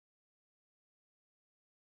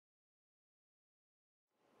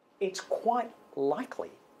it's quite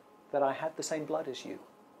likely that I have the same blood as you.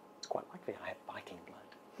 It's quite likely I have Viking blood.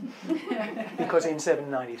 Because in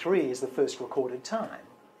 793 is the first recorded time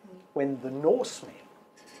when the Norsemen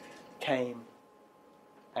came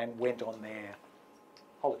and went on their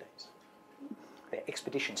holidays, their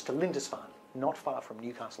expeditions to Lindisfarne, not far from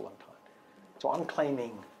Newcastle on Tyne. So I'm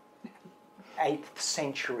claiming 8th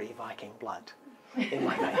century Viking blood in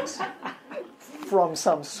my veins from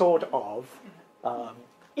some sort of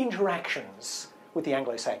interactions with the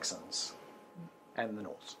Anglo-Saxons and the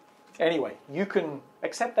Norse. Anyway, you can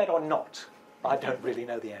accept that or not. I don't really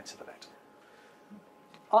know the answer to that.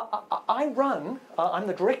 I'm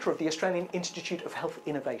the director of the Australian Institute of Health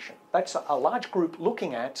Innovation. That's a large group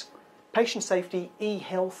looking at patient safety,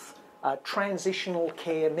 e-health, transitional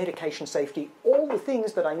care, medication safety, all the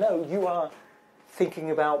things that I know you are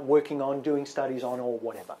thinking about, working on, doing studies on, or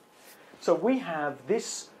whatever. So we have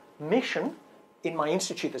this mission in my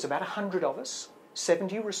institute. There's about 100 of us,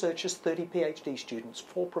 70 researchers, 30 PhD students,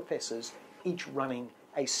 4 professors, each running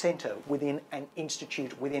a centre within an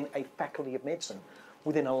institute, within a faculty of medicine,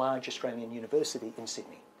 within a large Australian university in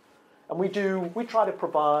Sydney. And we try to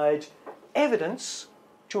provide evidence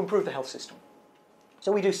to improve the health system.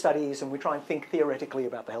 So we do studies and we try and think theoretically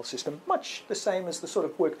about the health system, much the same as the sort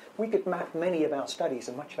of work. We could map many of our studies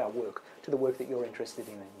and much of our work to the work that you're interested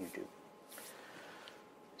in and you do.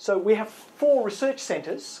 So we have 4 research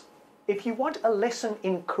centres. If you want a lesson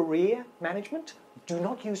in career management, do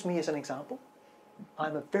not use me as an example.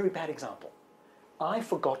 I'm a very bad example. I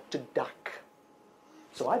forgot to duck.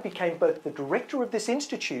 So I became both the director of this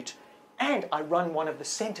institute and I run one of the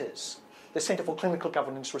centres, the Centre for Clinical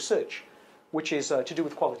Governance Research, which is to do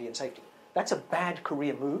with quality and safety. That's a bad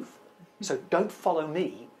career move, so don't follow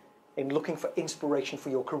me in looking for inspiration for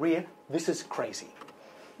your career. This is crazy.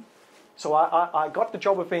 So I got the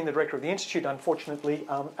job of being the director of the institute, unfortunately,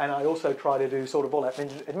 and I also try to do sort of all that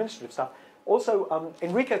administrative stuff. Also,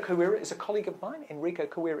 Enrico Carrera is a colleague of mine. Enrico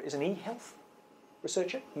Carrera is an e-health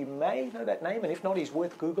researcher. You may know that name, and if not, he's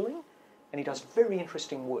worth Googling. And he does very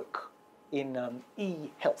interesting work in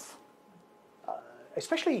e-health,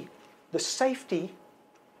 especially the safety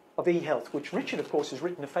of e-health, which Richard, of course, has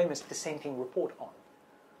written a famous dissenting report on,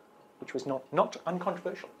 which was not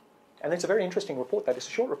uncontroversial. And it's a very interesting report. That is a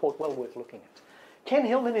short report, well worth looking at. Ken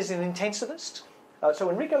Hillman is an intensivist. So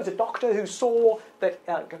Enrico is a doctor who saw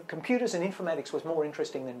that computers and informatics was more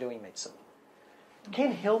interesting than doing medicine.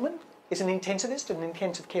 Ken Hillman is an intensivist and an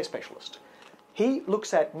intensive care specialist. He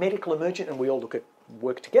looks at medical emergency, and we all look at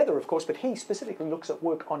work together, of course, but he specifically looks at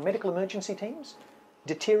work on medical emergency teams,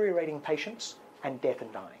 deteriorating patients, and death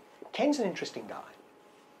and dying. Ken's an interesting guy.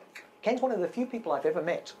 Ken's one of the few people I've ever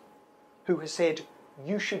met who has said,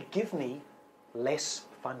 you should give me less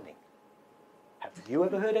funding. Have you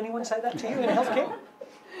ever heard anyone say that to you in healthcare?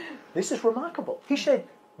 This is remarkable. He said,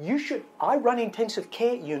 I run intensive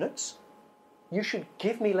care units, you should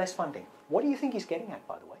give me less funding. What do you think he's getting at,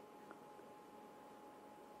 by the way?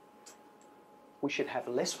 We should have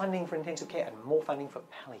less funding for intensive care and more funding for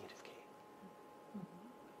palliative care.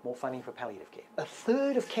 More funding for palliative care.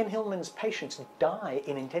 1/3 of Ken Hillman's patients die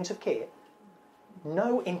in intensive care.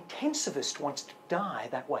 No intensivist wants to die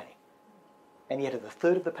that way. And yet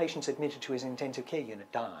 1/3 of the patients admitted to his intensive care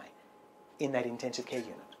unit die in that intensive care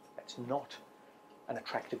unit. That's not an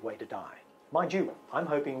attractive way to die. Mind you, I'm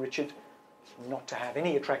hoping, Richard, not to have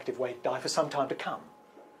any attractive way to die for some time to come.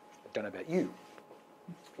 I don't know about you.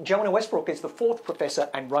 Joanna Westbrook is the 4th professor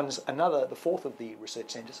and runs the 4th of the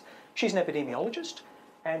research centres. She's an epidemiologist,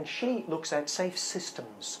 and she looks at safe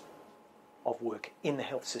systems of work in the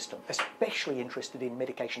health system, especially interested in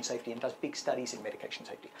medication safety and does big studies in medication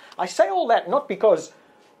safety. I say all that not because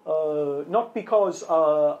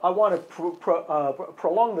I want to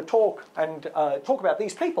prolong the talk and talk about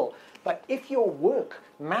these people, but if your work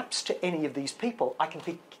maps to any of these people, I can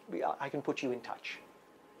put you in touch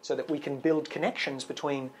so that we can build connections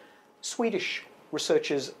between Swedish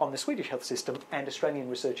researchers on the Swedish health system and Australian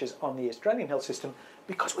researchers on the Australian health system,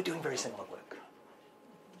 because we're doing very similar work.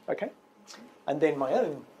 Okay? And then my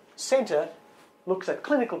own centre looks at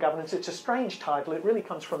clinical governance. It's a strange title. It really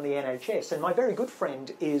comes from the NHS. And my very good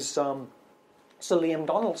friend is Sir Liam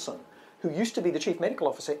Donaldson, who used to be the Chief Medical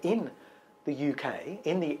Officer in the UK,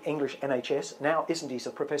 in the English NHS. Now, isn't he? He's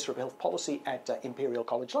a Professor of Health Policy at Imperial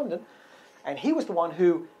College London. And he was the one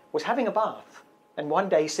who was having a bath and one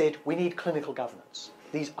day said, we need clinical governance.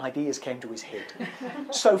 These ideas came to his head.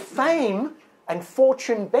 So fame and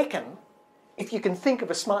fortune beckon if you can think of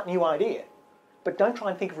a smart new idea. But don't try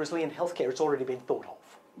and think of resilient healthcare. It's already been thought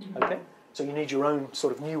of. Okay? So you need your own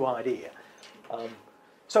sort of new idea.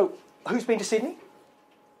 So who's been to Sydney?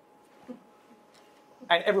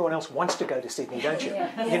 And everyone else wants to go to Sydney, don't you?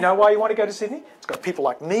 You know why you want to go to Sydney? It's got people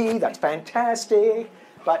like me, that's fantastic.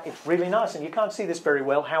 But it's really nice, and you can't see this very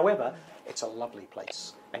well. However, it's a lovely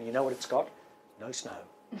place. And you know what it's got? No snow.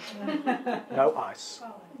 No ice.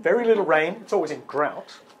 Very little rain. It's always in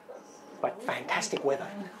drought. But fantastic weather.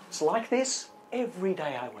 It's like this every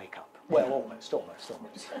day I wake up. Well, almost.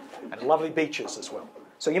 And lovely beaches as well.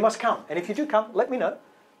 So you must come. And if you do come, let me know.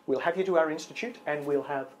 We'll have you to our institute, and we'll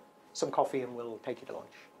have some coffee, and we'll take you to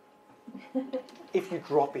lunch. If you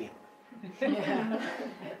drop in.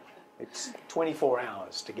 It's 24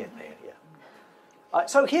 hours to get there, yeah.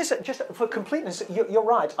 So here's, just for completeness, you're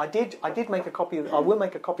right. I did make a copy. I will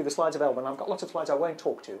make a copy of the slides available, and I've got lots of slides I won't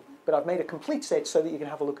talk to, but I've made a complete set so that you can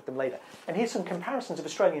have a look at them later. And here's some comparisons of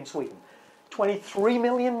Australia and Sweden. 23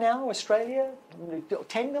 million now, Australia.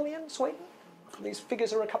 10 million, Sweden. These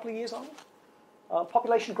figures are a couple of years old.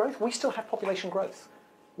 Population growth. We still have population growth.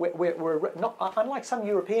 We're not, unlike some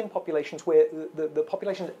European populations where the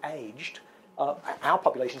population's aged. Our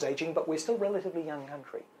population's aging, but we're still a relatively young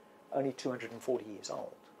country. Only 240 years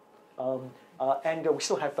old. And we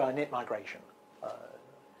still have net migration.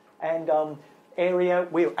 Area,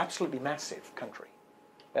 we're absolutely massive country.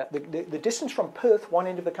 The distance from Perth, one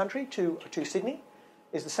end of the country, to Sydney,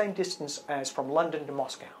 is the same distance as from London to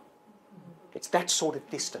Moscow. It's that sort of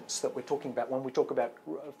distance that we're talking about when we talk about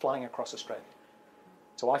flying across Australia.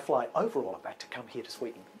 So I fly over all of that to come here to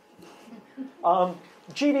Sweden.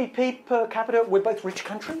 GDP per capita, we're both rich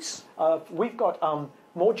countries. We've got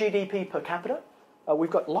more GDP per capita.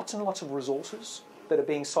 We've got lots and lots of resources that are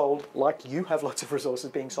being sold, like you have lots of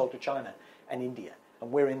resources being sold to China and India.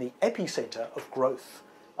 And we're in the epicenter of growth,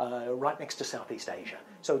 right next to Southeast Asia.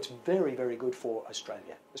 So it's very, very good for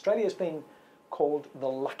Australia. Australia has been called the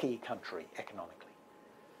lucky country economically.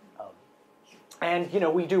 And, you know,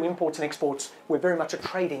 we do imports and exports. We're very much a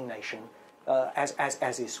trading nation, as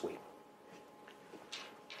is Sweden.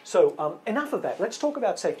 So enough of that. Let's talk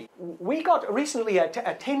about safety. We got recently a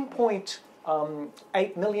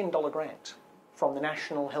 $10.8 million grant from the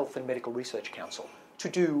National Health and Medical Research Council to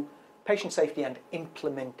do patient safety and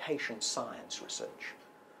implementation science research.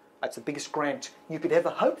 That's the biggest grant you could ever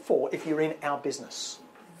hope for if you're in our business.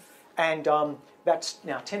 And that's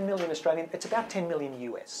now 10 million Australian. It's about 10 million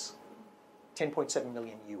US. 10.7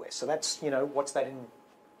 million US. So that's, you know, what's that in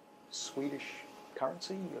Swedish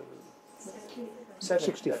currency?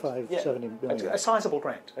 65, yeah. 70 billion. A sizable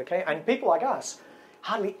grant, okay? And people like us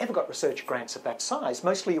hardly ever got research grants of that size.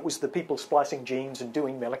 Mostly it was the people splicing genes and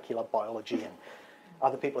doing molecular biology and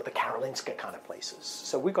other people at the Karolinska kind of places.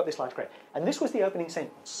 So we got this large grant. And this was the opening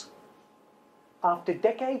sentence. After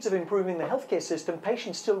decades of improving the healthcare system,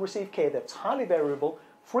 patients still receive care that's highly variable,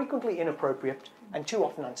 frequently inappropriate, and too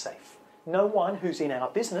often unsafe. No one who's in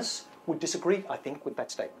our business would disagree, I think, with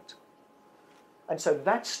that statement. And so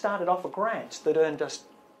that started off a grant that earned us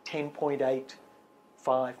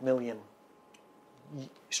 10.85 million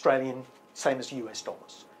Australian, same as US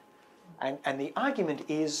dollars. And the argument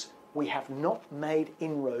is we have not made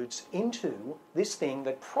inroads into this thing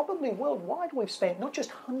that probably worldwide we've spent not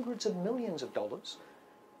just hundreds of millions of dollars,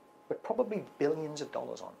 but probably billions of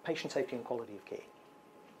dollars on patient safety and quality of care.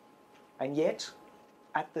 And yet,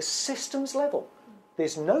 at the systems level,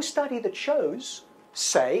 there's no study that shows,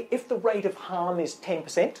 say, if the rate of harm is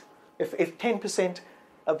 10%, if 10%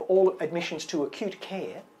 of all admissions to acute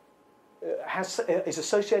care is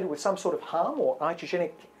associated with some sort of harm or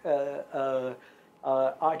iatrogenic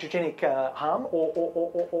harm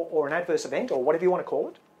or an adverse event or whatever you want to call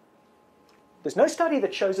it, there's no study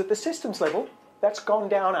that shows at the systems level that's gone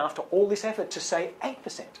down after all this effort to say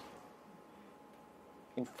 8%.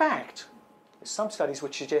 In fact, there's some studies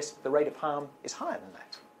which suggest the rate of harm is higher than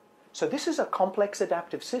that. So this is a complex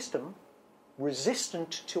adaptive system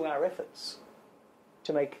resistant to our efforts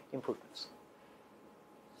to make improvements.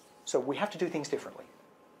 So we have to do things differently.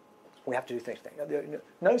 We have to do things differently.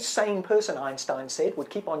 No sane person, Einstein said,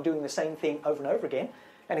 would keep on doing the same thing over and over again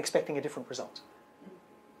and expecting a different result.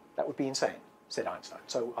 That would be insane, said Einstein.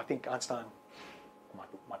 So I think Einstein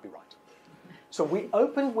might be right. So we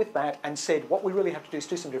opened with that and said what we really have to do is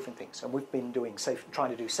do some different things. And we've been doing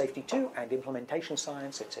trying to do safety 2 and implementation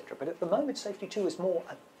science, etc. But at the moment, safety 2 is more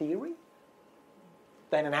a theory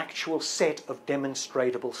than an actual set of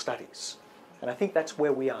demonstrable studies. And I think that's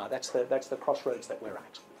where we are. That's the crossroads that we're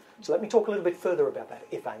at. So let me talk a little bit further about that,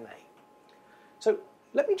 if I may. So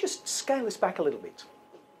let me just scale this back a little bit.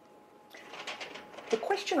 The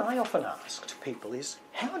question I often ask to people is,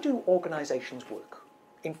 how do organisations work?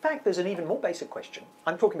 In fact, there's an even more basic question.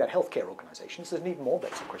 I'm talking about healthcare organisations. There's an even more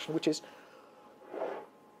basic question, which is,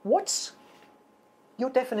 what's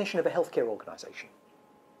your definition of a healthcare organisation?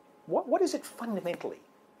 What is it fundamentally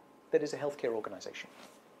that is a healthcare organisation?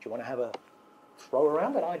 Do you want to have a throw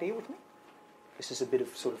around that idea with me? This is a bit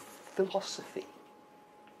of sort of philosophy,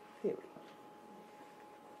 theory.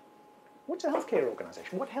 What's a healthcare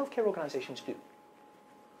organisation? What healthcare organisations do?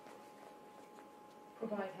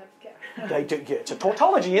 Provide healthcare. They do. Yeah, it's a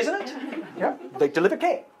tautology, isn't it? Yeah, they deliver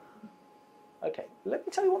care. Okay, let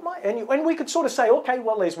me tell you what and we could sort of say, okay,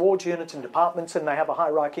 well, there's wards, units, and departments, and they have a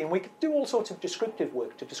hierarchy, and we could do all sorts of descriptive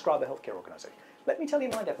work to describe a healthcare organisation. Let me tell you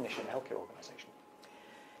my definition of a healthcare organisation.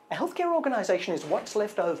 A healthcare organisation is what's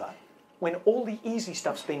left over when all the easy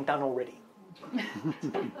stuff's been done already.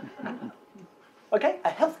 Okay,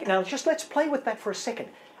 now just let's play with that for a second.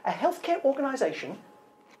 A healthcare organisation,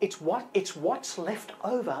 it's what's left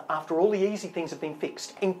over after all the easy things have been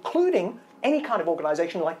fixed, including any kind of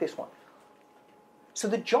organisation like this one. So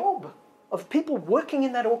the job of people working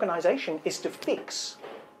in that organisation is to fix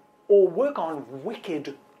or work on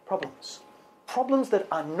wicked problems. Problems that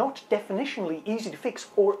are not definitionally easy to fix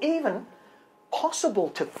or even possible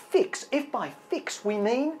to fix, if by fix we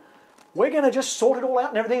mean we're going to just sort it all out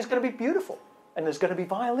and everything's going to be beautiful and there's going to be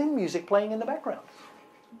violin music playing in the background.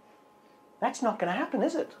 That's not going to happen,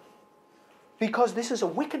 is it? Because this is a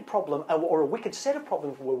wicked problem or a wicked set of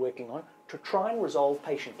problems we're working on to try and resolve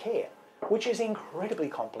patient care, which is incredibly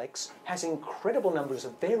complex, has incredible numbers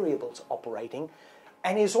of variables operating,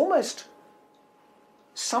 and is almost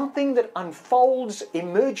something that unfolds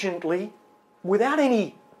emergently without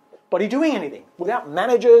anybody doing anything, without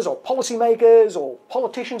managers or policymakers or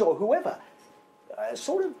politicians or whoever.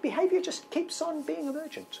 Sort of behaviour just keeps on being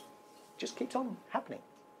emergent, just keeps on happening.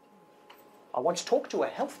 I once talked to a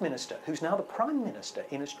health minister who's now the Prime Minister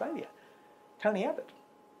in Australia, Tony Abbott.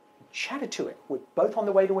 Chatted to him. We're both on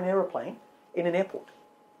the way to an aeroplane in an airport.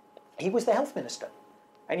 He was the health minister.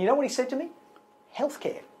 And you know what he said to me?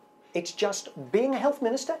 Healthcare. It's just, being a health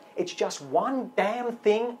minister, it's just one damn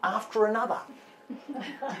thing after another.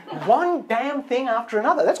 One damn thing after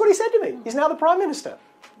another. That's what he said to me. He's now the Prime Minister.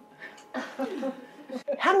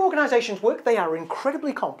 How do organisations work? They are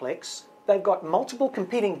incredibly complex. They've got multiple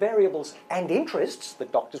competing variables and interests. The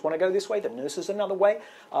doctors want to go this way, the nurses another way.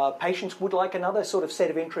 Patients would like another sort of set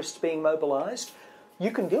of interests being mobilised.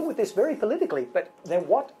 You can deal with this very politically, but then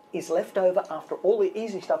what is left over after all the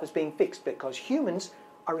easy stuff is being fixed? Because humans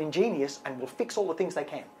are ingenious and will fix all the things they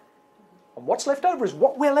can. And what's left over is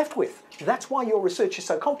what we're left with. That's why your research is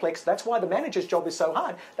so complex. That's why the manager's job is so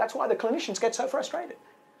hard. That's why the clinicians get so frustrated.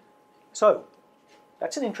 So,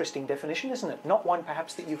 that's an interesting definition, isn't it? Not one,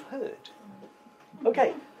 perhaps, that you've heard.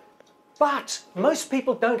 Okay, but most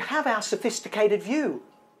people don't have our sophisticated view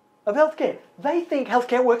of healthcare. They think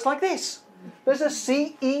healthcare works like this. There's a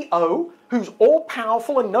CEO who's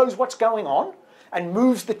all-powerful and knows what's going on and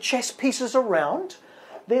moves the chess pieces around.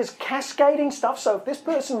 There's cascading stuff, so if this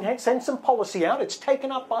person sends some policy out, it's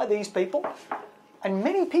taken up by these people. And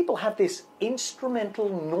many people have this instrumental,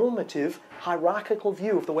 normative, hierarchical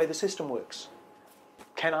view of the way the system works.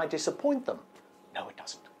 Can I disappoint them? No, it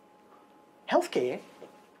doesn't. Healthcare...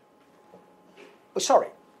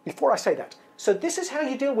 before I say that. So this is how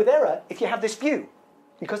you deal with error if you have this view.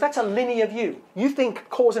 Because that's a linear view. You think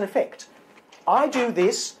cause and effect. I do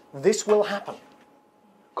this, this will happen.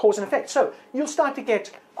 Cause and effect. So you'll start to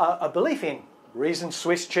get a belief in reason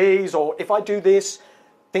Swiss cheese, or if I do this,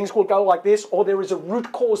 things will go like this, or there is a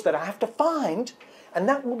root cause that I have to find, and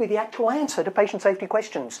that will be the actual answer to patient safety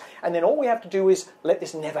questions. And then all we have to do is let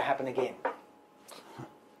this never happen again.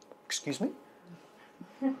 Excuse me?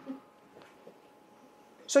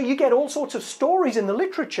 So you get all sorts of stories in the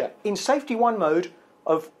literature in safety one mode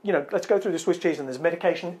of, let's go through the Swiss cheese, and there's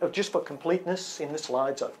medication, just for completeness in the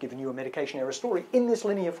slides, I've given you a medication error story in this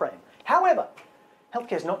linear frame. However,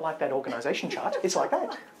 healthcare's not like that organisation chart, it's like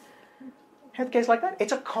that. Healthcare's like that.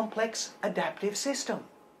 It's a complex adaptive system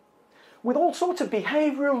with all sorts of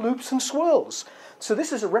behavioural loops and swirls. So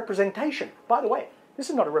this is a representation. By the way, this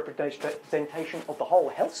is not a representation of the whole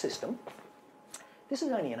health system. This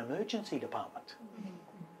is only an emergency department.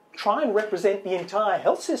 Try and represent the entire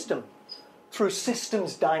health system through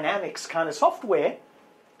systems dynamics kind of software,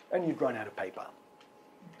 and you'd run out of paper.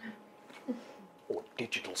 Or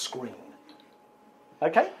digital screen.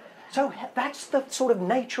 Okay? So that's the sort of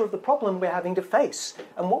nature of the problem we're having to face.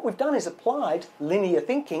 And what we've done is applied linear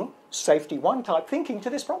thinking, safety one type thinking, to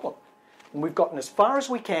this problem. And we've gotten as far as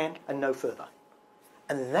we can and no further.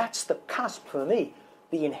 And that's the cusp, for me,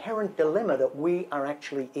 the inherent dilemma that we are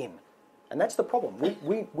actually in. And that's the problem.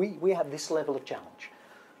 We have this level of challenge.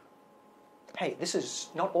 Hey, this is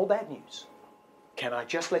not all bad news. Can I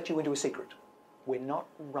just let you into a secret? We're not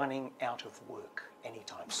running out of work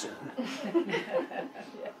anytime soon.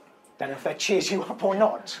 Don't know if that cheers you up or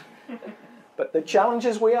not. The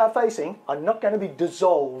challenges we are facing are not going to be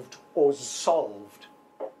dissolved or solved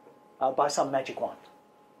by some magic wand.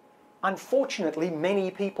 Unfortunately, many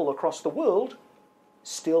people across the world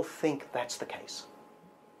still think that's the case.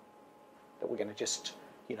 That we're going to just,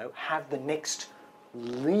 have the next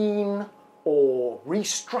lean or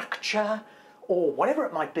restructure or whatever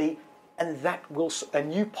it might be, and that will, a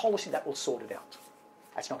new policy that will sort it out.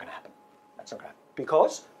 That's not going to happen. That's not going to happen.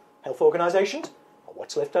 Because health organisations are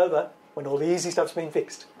what's left over when all the easy stuff's been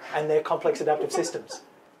fixed, and they're complex adaptive systems.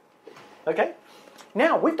 Okay?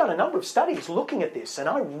 Now, we've done a number of studies looking at this, and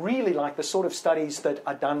I really like the sort of studies that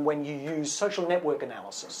are done when you use social network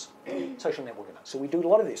analysis. Social network analysis. So we do a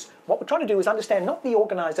lot of this. What we're trying to do is understand not the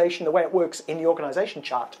organisation, the way it works in the organisation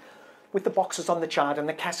chart, with the boxes on the chart and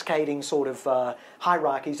the cascading sort of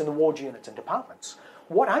hierarchies and the ward units and departments.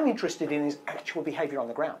 What I'm interested in is actual behaviour on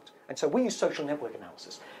the ground. And so we use social network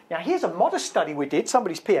analysis. Now, here's a modest study we did,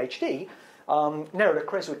 somebody's PhD, Nerida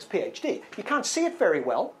Kreswit's PhD. You can't see it very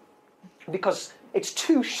well because it's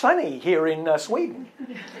too sunny here in Sweden.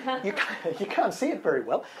 You can't see it very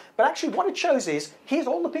well. But actually what it shows is, here's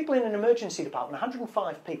all the people in an emergency department,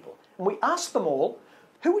 105 people. And we asked them all,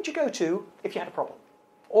 who would you go to if you had a problem?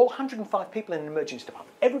 All 105 people in an emergency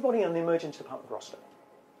department. Everybody on the emergency department roster.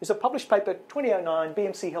 There's a published paper, 2009,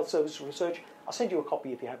 BMC Health Services Research. I'll send you a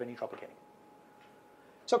copy if you have any trouble getting it.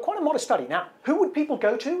 So quite a modest study. Now, who would people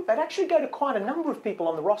go to? They'd actually go to quite a number of people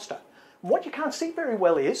on the roster. What you can't see very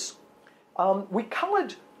well is, we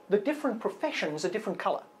coloured the different professions a different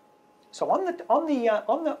colour. So on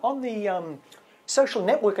the social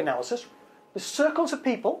network analysis, the circles of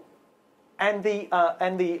people and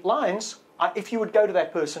the lines are if you would go to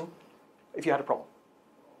that person if you had a problem.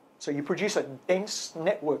 So you produce a dense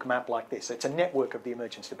network map like this. It's a network of the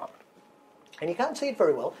emergency department. And you can't see it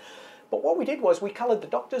very well, but what we did was we coloured the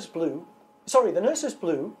nurses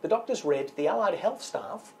blue, the doctors red, the allied health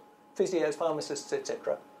staff, physios, pharmacists,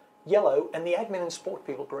 etc., yellow, and the admin and support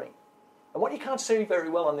people green. And what you can't see very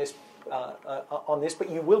well on this, but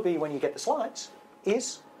you will be when you get the slides,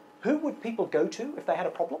 is who would people go to if they had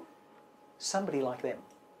a problem? Somebody like them.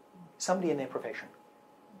 Somebody in their profession.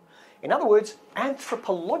 In other words,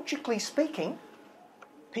 anthropologically speaking,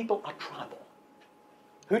 people are tribal.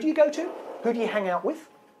 Who do you go to? Who do you hang out with?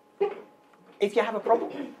 If you have a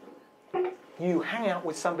problem, you hang out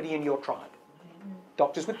with somebody in your tribe.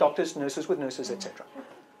 Doctors with doctors, nurses with nurses, etc.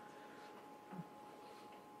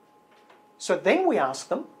 So then we asked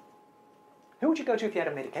them, who would you go to if you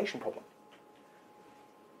had a medication problem?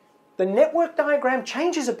 The network diagram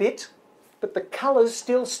changes a bit, but the colours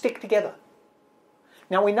still stick together.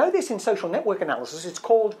 Now we know this in social network analysis, it's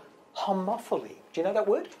called homophily. Do you know that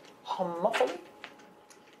word? Homophily?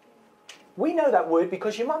 We know that word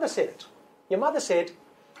because your mother said it. Your mother said,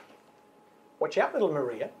 watch out little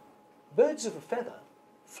Maria, birds of a feather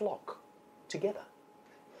flock together.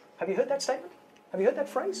 Have you heard that statement? Have you heard that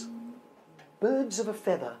phrase? Birds of a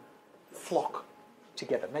feather flock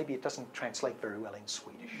together. Maybe it doesn't translate very well in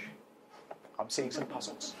Swedish. I'm seeing some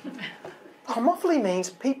puzzles. Homophily means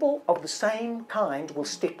people of the same kind will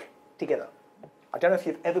stick together. I don't know if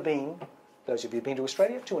you've ever been, those of you who've been to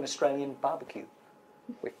Australia, to an Australian barbecue.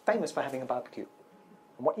 We're famous for having a barbecue.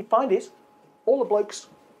 And what you find is, all the blokes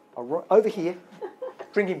are over here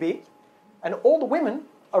drinking beer, and all the women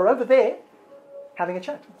are over there having a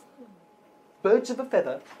chat. Birds of a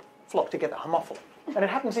feather flock together, homophily. And it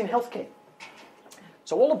happens in healthcare.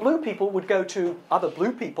 So all the blue people would go to other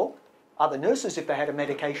blue people, other nurses if they had a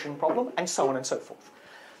medication problem, and so on and so forth.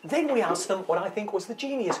 Then we asked them what I think was the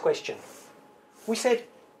genius question. We said,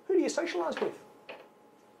 who do you socialise with?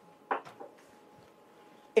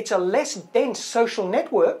 It's a less dense social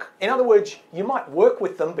network. In other words, you might work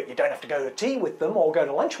with them, but you don't have to go to tea with them or go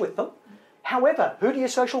to lunch with them. However, who do you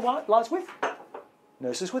socialise with?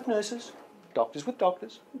 Nurses with nurses, doctors with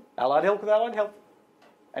doctors, allied health with allied health,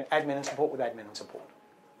 and admin and support with admin and support.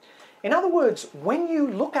 In other words, when you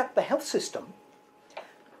look at the health system,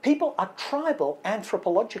 people are tribal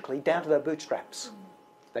anthropologically down to their bootstraps.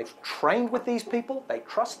 They've trained with these people, they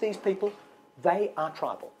trust these people, they are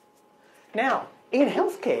tribal. Now, in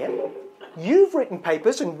healthcare, you've written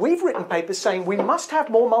papers and we've written papers saying we must have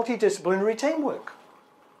more multidisciplinary teamwork.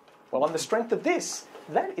 Well, on the strength of this,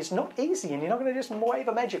 that is not easy, and you're not going to just wave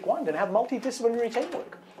a magic wand and have multidisciplinary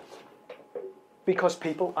teamwork. Because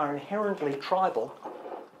people are inherently tribal,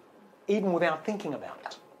 even without thinking about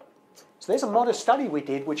it. So there's a modest study we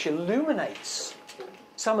did which illuminates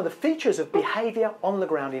some of the features of behaviour on the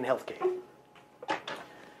ground in healthcare.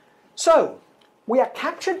 So, we are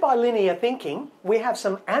captured by linear thinking. We have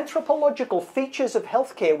some anthropological features of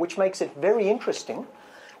healthcare which makes it very interesting.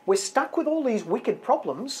 We're stuck with all these wicked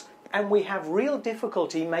problems, and we have real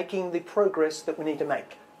difficulty making the progress that we need to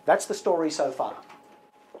make. That's the story so far.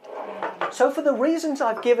 So for the reasons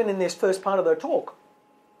I've given in this first part of the talk,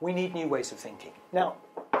 we need new ways of thinking. Now,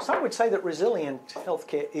 some would say that resilient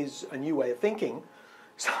healthcare is a new way of thinking.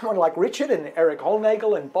 Someone like Richard and Eric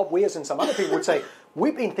Holnagel and Bob Weirs and some other people would say,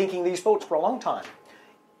 we've been thinking these thoughts for a long time.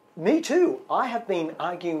 Me too. I have been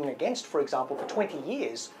arguing against, for example, for 20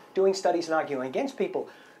 years, doing studies and arguing against people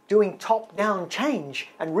doing top-down change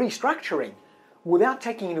and restructuring without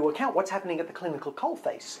taking into account what's happening at the clinical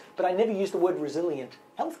coalface. But I never used the word resilient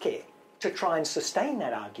healthcare to try and sustain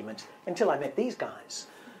that argument until I met these guys.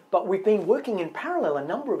 But we've been working in parallel, a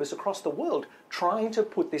number of us across the world, trying to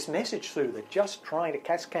put this message through that just trying to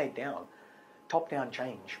cascade down top-down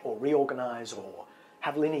change or reorganize or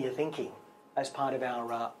have linear thinking as part of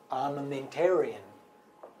our armamentarianism,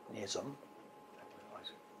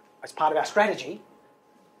 as part of our strategy,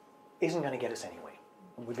 isn't going to get us anywhere.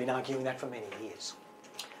 And we've been arguing that for many years.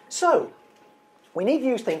 So, we need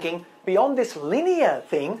new thinking beyond this linear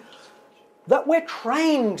thing that we're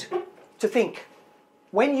trained to think.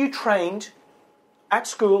 When you trained at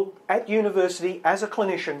school, at university, as a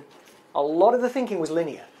clinician, a lot of the thinking was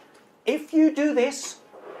linear. If you do this,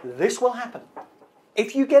 this will happen.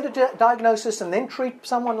 If you get a diagnosis and then treat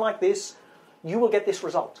someone like this, you will get this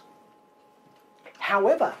result.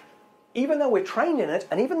 However, even though we're trained in it,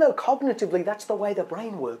 and even though cognitively that's the way the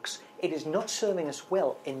brain works, it is not serving us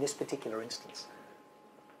well in this particular instance.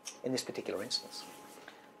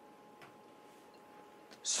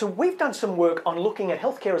 So we've done some work on looking at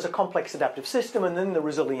healthcare as a complex adaptive system, and in the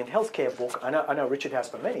Resilient Healthcare book, I know Richard has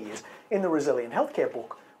for many years, in the Resilient Healthcare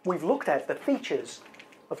book, we've looked at the features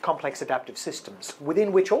of complex adaptive systems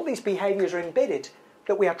within which all these behaviours are embedded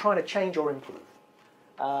that we are trying to change or improve.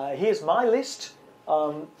 Here's my list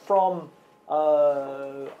from,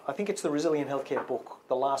 I think it's the Resilient Healthcare book,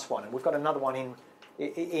 the last one, and we've got another one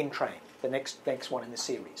in train, the next one in the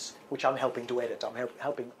series, which I'm helping to edit. I'm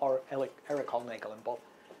helping Eric Holnagel and Bob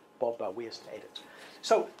Weirs to edit.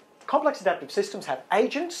 So, complex adaptive systems have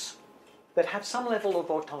agents that have some level of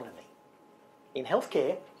autonomy. In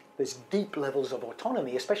healthcare, there's deep levels of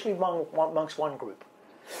autonomy, especially amongst one group.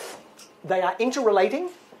 They are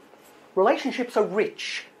interrelating. Relationships are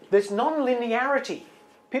rich. There's non-linearity.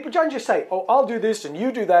 People don't just say, oh, I'll do this and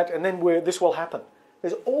you do that and then this will happen.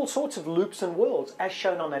 There's all sorts of loops and worlds, as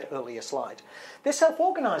shown on that earlier slide. They're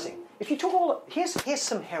self-organising. If you took here's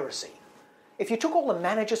some heresy. If you took all the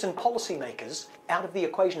managers and policymakers out of the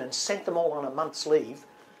equation and sent them all on a month's leave,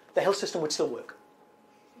 the health system would still work.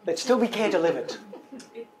 There'd still be care delivered.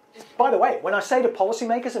 By the way, when I say to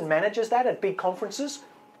policymakers and managers that at big conferences,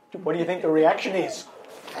 what do you think the reaction is?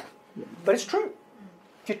 But it's true.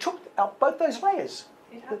 If you took out both those layers...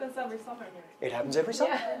 It happens every summer here. It happens every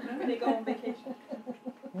summer. Yeah, when they go on vacation.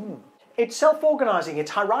 It's self-organising,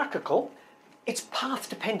 it's hierarchical, it's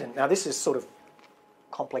path-dependent. Now this is sort of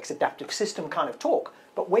complex adaptive system kind of talk,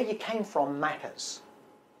 but where you came from matters.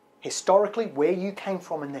 Historically, where you came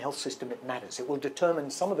from in the health system, it matters. It will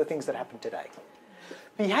determine some of the things that happen today.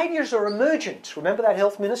 Behaviours are emergent. Remember that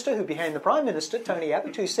health minister who became the Prime Minister, Tony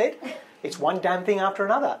Abbott, who said, it's one damn thing after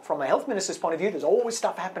another. From a health minister's point of view, there's always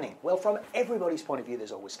stuff happening. Well, from everybody's point of view,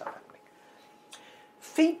 there's always stuff happening.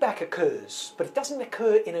 Feedback occurs, but it doesn't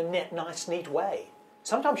occur in a nice, neat way.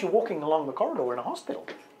 Sometimes you're walking along the corridor in a hospital,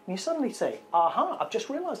 and you suddenly say, aha, I've just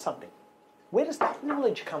realised something. Where does that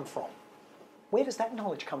knowledge come from? Where does that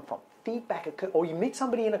knowledge come from? Feedback occurs, or you meet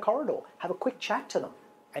somebody in a corridor, have a quick chat to them,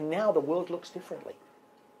 and now the world looks differently.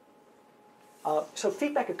 So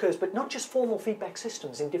feedback occurs, but not just formal feedback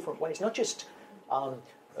systems in different ways, not just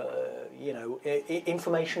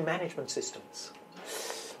information management systems.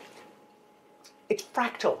 It's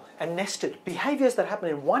fractal and nested. Behaviours that happen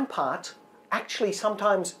in one part actually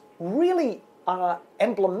sometimes really are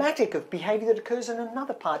emblematic of behaviour that occurs in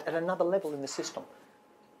another part at another level in the system.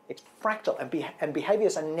 It's fractal and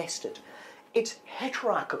behaviours are nested. It's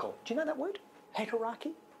heterarchical. Do you know that word?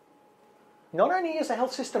 Heterarchy? Not only is a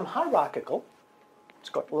health system hierarchical, it's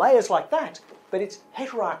got layers like that, but it's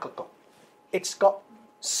heterarchical. It's got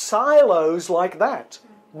silos like that.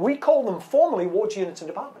 We call them formally wards, units and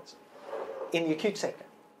departments in the acute sector.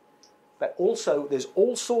 But also there's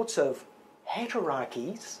all sorts of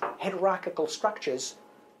hierarchical structures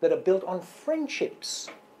that are built on friendships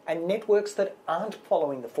and networks that aren't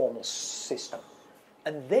following the formal system.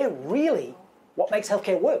 And they're really what makes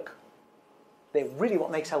healthcare work. They're really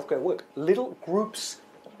what makes healthcare work. Little groups,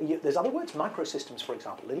 there's other words, microsystems, for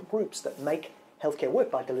example, little groups that make healthcare work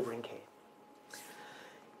by delivering care.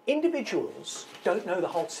 Individuals don't know the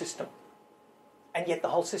whole system, and yet the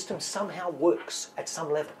whole system somehow works at some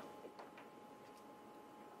level.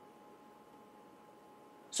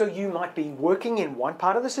 So you might be working in one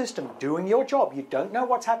part of the system, doing your job. You don't know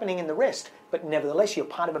what's happening in the rest, but nevertheless you're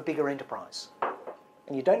part of a bigger enterprise.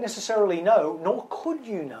 And you don't necessarily know, nor could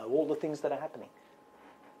you know, all the things that are happening.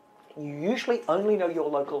 You usually only know your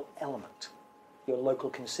local element, your local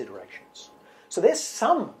considerations. So there's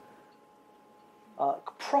some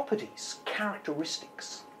properties,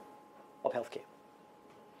 characteristics of healthcare.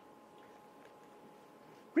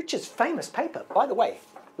 Richard's famous paper, by the way,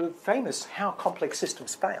 the famous How Complex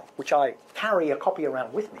Systems Fail, which I carry a copy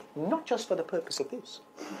around with me, not just for the purpose of this.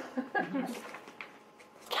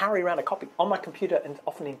 Carry around a copy on my computer and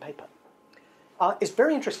often in paper. It's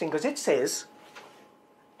very interesting because it says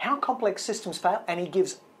how complex systems fail, and he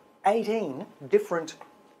gives 18 different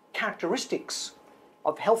characteristics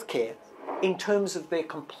of healthcare in terms of their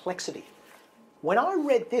complexity. When I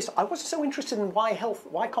read this, I wasn't so interested in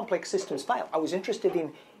why complex systems fail. I was interested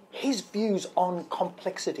in his views on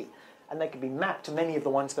complexity, and they can be mapped to many of the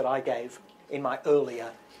ones that I gave in my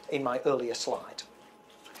earlier slide.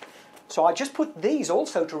 So I just put these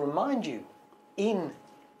also to remind you in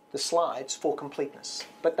the slides for completeness.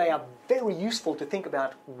 But they are very useful to think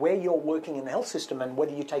about where you're working in the health system and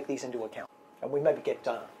whether you take these into account. And we maybe get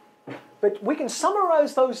done. But we can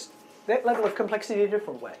summarise that level of complexity a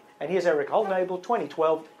different way. And here's Eric Holdnabel,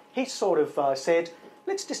 2012. He sort of said,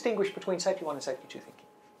 let's distinguish between safety 1 and safety 2 thinking.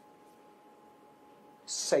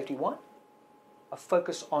 Safety 1, a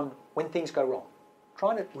focus on when things go wrong.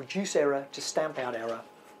 Trying to reduce error, to stamp out error,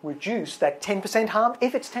 reduce that 10% harm,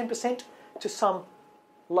 if it's 10%, to some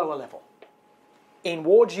lower level. In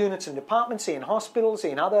wards, units and departments, in hospitals,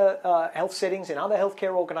 in other health settings, in other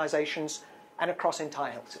healthcare organisations, and across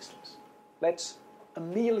entire health systems. Let's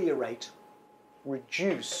ameliorate,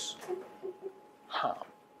 reduce harm.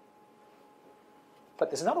 But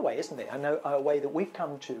there's another way, isn't there? I know a way that we've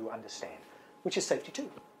come to understand, which is safety 2.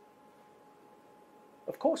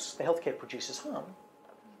 Of course, the healthcare produces harm,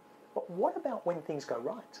 but what about when things go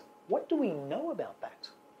right? What do we know about that?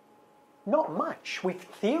 Not much. We've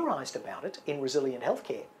theorised about it in resilient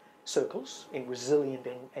healthcare circles, in resilient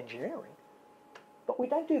engineering, but we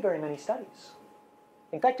don't do very many studies.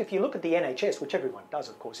 In fact, if you look at the NHS, which everyone does,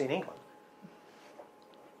 of course, in England,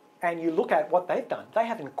 and you look at what they've done, they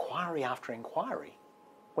have inquiry after inquiry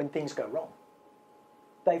when things go wrong.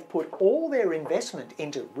 They've put all their investment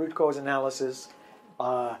into root cause analysis,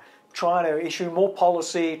 trying to issue more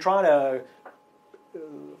policy, trying to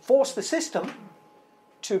force the system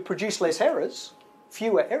to produce less errors,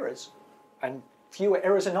 fewer errors, and fewer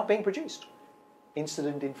errors are not being produced.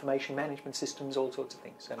 Incident information management systems, all sorts of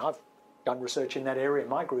things. And I've done research in that area.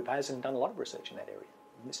 My group has, and done a lot of research in that area,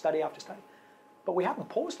 study after study. But we haven't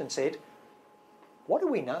paused and said, what do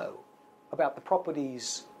we know about the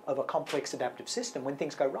properties of a complex adaptive system when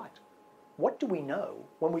things go right? What do we know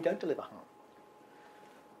when we don't deliver harm?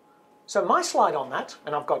 So my slide on that,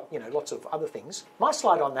 and I've got lots of other things, my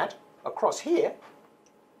slide on that across here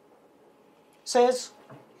says,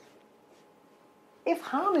 if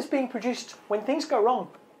harm is being produced when things go wrong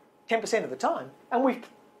 10% of the time, and we've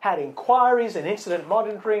had inquiries and incident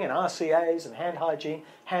monitoring and RCAs and hand hygiene,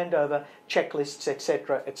 handover, checklists,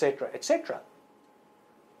 etc., etc., etc.,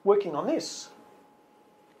 working on this,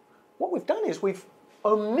 what we've done is we've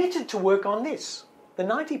omitted to work on this, the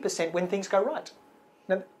 90% when things go right.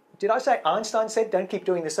 Now, did I say Einstein said don't keep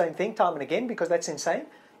doing the same thing time and again because that's insane?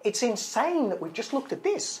 It's insane that we've just looked at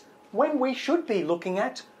this when we should be looking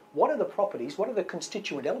at what are the properties, what are the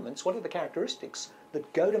constituent elements, what are the characteristics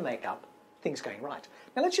that go to make up things going right.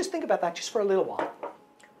 Now let's just think about that just for a little while.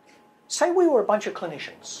 Say we were a bunch of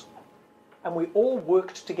clinicians and we all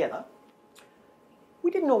worked together.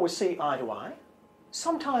 We didn't always see eye to eye.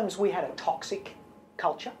 Sometimes we had a toxic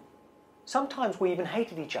culture. Sometimes we even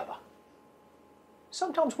hated each other.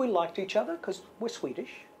 Sometimes we liked each other because we're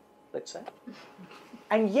Swedish, let's say.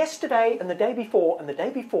 And yesterday and the day before and the day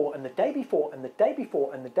before and the day before and the day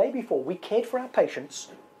before and the day before, we cared for our patients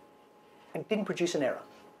and didn't produce an error.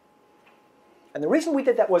 And the reason we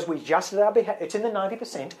did that was we adjusted our behaviour. It's in the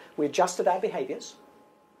 90%. We adjusted our behaviours.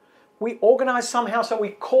 We organised somehow so we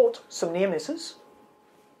caught some near misses,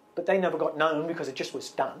 but they never got known because it just was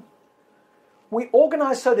done. We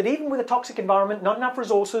organised so that even with a toxic environment, not enough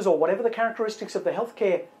resources or whatever the characteristics of the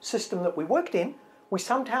healthcare system that we worked in, we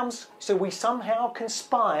somehow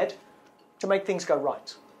conspired to make things go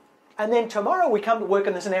right. And then tomorrow we come to work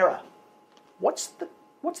and there's an error. What's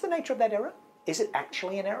the nature of that error? Is it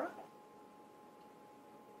actually an error?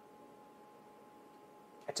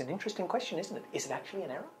 It's an interesting question, isn't it? Is it actually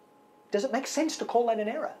an error? Does it make sense to call that an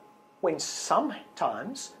error when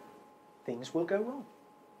sometimes things will go wrong?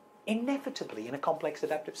 Inevitably in a complex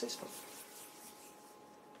adaptive system.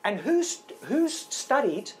 And who's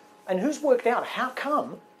studied and who's worked out how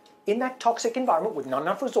come in that toxic environment with not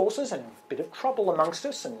enough resources and a bit of trouble amongst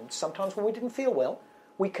us, and sometimes when we didn't feel well,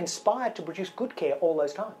 we conspired to produce good care all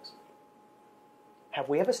those times? Have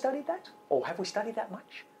we ever studied that? Or have we studied that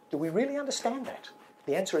much? Do we really understand that?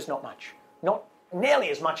 The answer is not much. Not nearly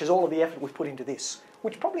as much as all of the effort we've put into this,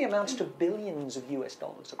 which probably amounts to billions of US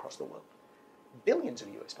dollars across the world. Billions of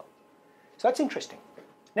US dollars. So that's interesting.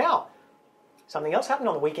 Now, something else happened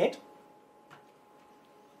on the weekend.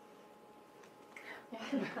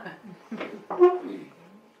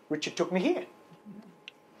 Richard took me here.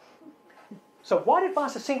 So why did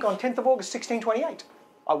Vasa sink on 10th of August 1628?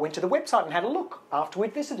 I went to the website and had a look after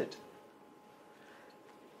we'd visited.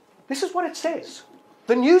 This is what it says.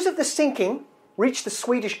 The news of the sinking reached the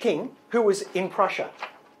Swedish king, who was in Prussia.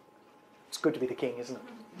 It's good to be the king, isn't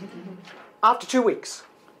it? After 2 weeks.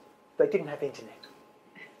 They didn't have internet.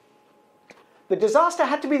 The disaster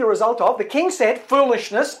had to be the result of, the king said,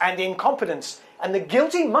 foolishness and incompetence, and the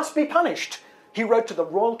guilty must be punished, he wrote to the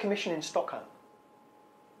Royal Commission in Stockholm.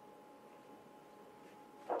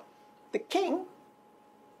 The king,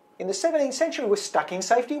 in the 17th century, was stuck in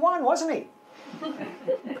safety one, wasn't he?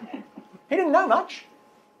 He didn't know much.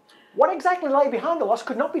 What exactly lay behind the loss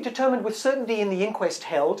could not be determined with certainty in the inquest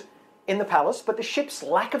held in the palace, but the ship's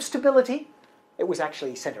lack of stability, it was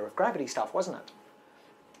actually centre of gravity stuff, wasn't it?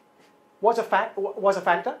 Was a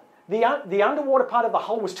factor. The underwater part of the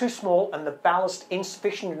hull was too small and the ballast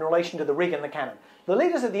insufficient in relation to the rig and the cannon. The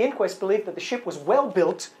leaders of the inquest believed that the ship was well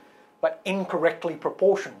built but incorrectly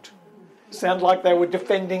proportioned. Sound like they were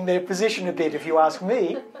defending their position a bit, if you ask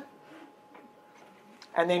me.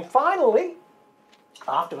 And then finally,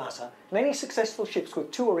 after Vasa, many successful ships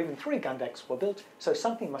with 2 or even 3 gun decks were built, so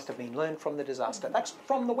something must have been learned from the disaster. That's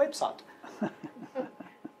from the website.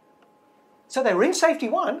 So they were in safety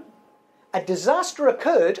one. A disaster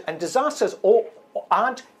occurred, and disasters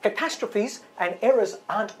aren't catastrophes, and errors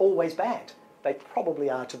aren't always bad. They probably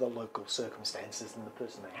are to the local circumstances and the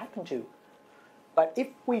person they happen to. But if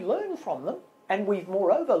we learn from them, and we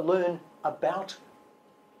moreover learn about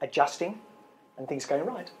adjusting and things going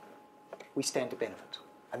right, we stand to benefit.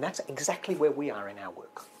 And that's exactly where we are in our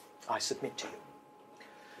work, I submit to you.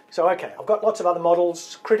 So, okay, I've got lots of other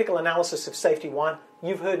models. Critical analysis of safety one.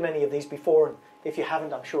 You've heard many of these before, and if you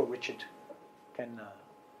haven't, I'm sure Richard can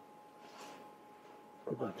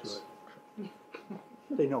remind us.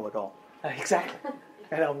 They know it all. Exactly.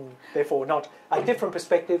 And therefore not a different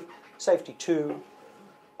perspective. Safety two,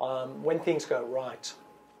 when things go right,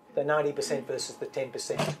 the 90% versus the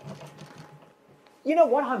 10%. You know,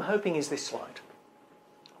 what I'm hoping is this slide.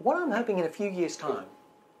 What I'm hoping in a few years' time,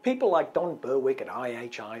 people like Don Berwick at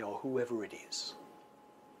IHI or whoever it is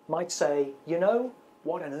might say, you know,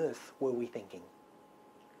 what on earth were we thinking?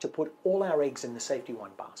 To put all our eggs in the safety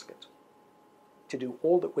one basket. To do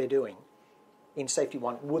all that we're doing in safety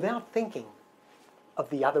one without thinking of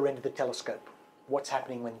the other end of the telescope, what's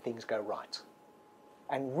happening when things go right.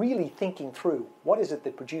 And really thinking through what is it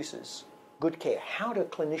that produces good care? How do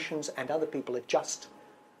clinicians and other people adjust?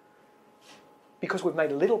 Because we've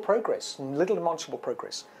made little progress, little demonstrable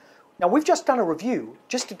progress. Now, we've just done a review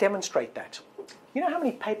just to demonstrate that. You know how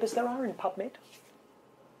many papers there are in PubMed?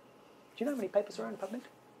 Do you know how many papers there are in PubMed?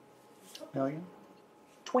 Million?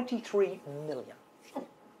 23 million. Do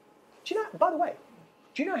you know, by the way,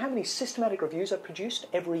 do you know how many systematic reviews are produced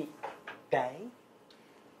every day?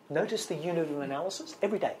 Notice the unit of analysis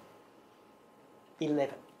every day.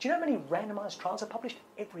 11. Do you know how many randomized trials are published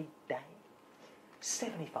every day?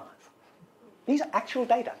 75. These are actual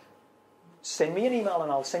data. Send me an email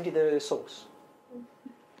and I'll send you the source.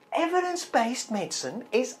 Evidence-based medicine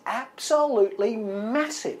is absolutely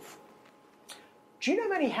massive. Do you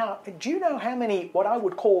know how many what I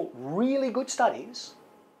would call really good studies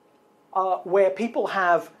where people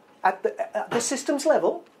have at the systems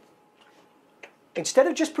level, instead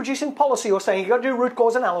of just producing policy or saying you've got to do root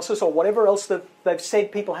cause analysis or whatever else that they've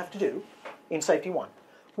said people have to do in safety one,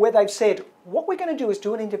 where they've said what we're going to do is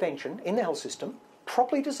do an intervention in the health system,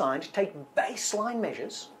 properly designed, to take baseline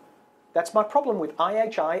measures. That's my problem with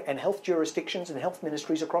IHI and health jurisdictions and health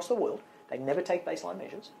ministries across the world. They never take baseline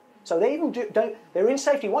measures. So they even they're in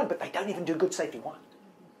safety one, but they don't even do good safety one.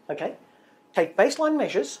 Okay? Take baseline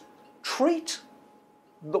measures, treat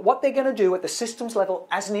what they're going to do at the systems level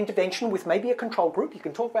as an intervention with maybe a control group. You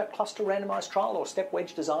can talk about cluster randomized trial or step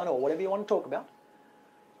wedge design or whatever you want to talk about.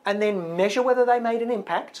 And then measure whether they made an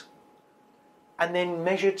impact, and then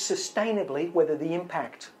measured sustainably whether the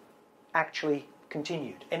impact actually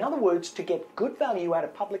continued. In other words, to get good value out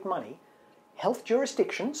of public money, health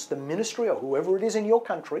jurisdictions, the ministry or whoever it is in your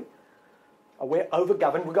country, We're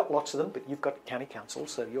over-governed. We've got lots of them, but you've got county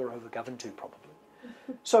councils, so you're over-governed too, probably.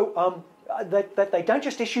 So that they don't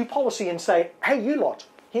just issue policy and say, hey, you lot,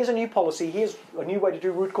 here's a new policy, here's a new way to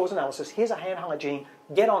do root cause analysis, here's a hand hygiene,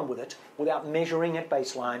 get on with it, without measuring at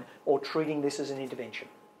baseline or treating this as an intervention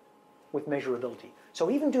with measurability.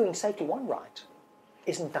 So even doing Safety 1 right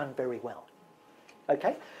isn't done very well.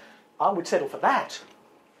 Okay? I would settle for that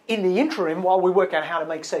in the interim while we work out how to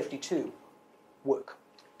make Safety 2 work.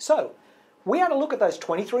 So, we had to look at those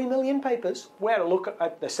 23 million papers, we had to look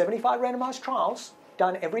at the 75 randomized trials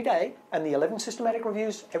done every day and the 11 systematic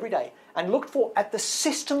reviews every day and looked for, at the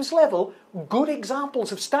systems level, good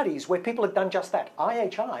examples of studies where people have done just that.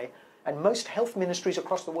 IHI and most health ministries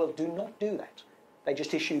across the world do not do that. They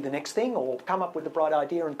just issue the next thing or come up with a bright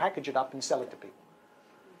idea and package it up and sell it to people.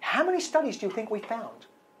 How many studies do you think we found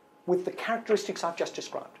with the characteristics I've just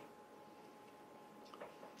described?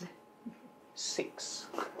 6.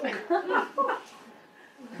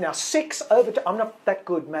 Now 6 over, I'm not that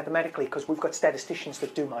good mathematically because we've got statisticians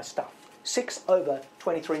that do my stuff. 6 over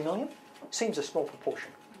 23 million seems a small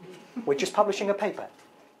proportion. We're just publishing a paper.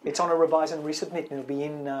 It's on a revise and resubmit and it'll be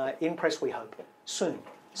in press, we hope, soon,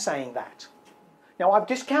 saying that. Now I've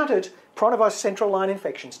discounted Pronovost central line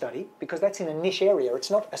infection study because that's in a niche area.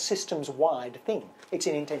 It's not a systems-wide thing. It's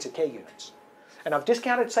in intensive care units. And I've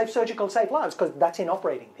discounted Safe Surgical, Save Lives because that's in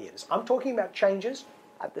operating theatres. I'm talking about changes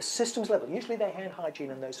at the systems level. Usually they're hand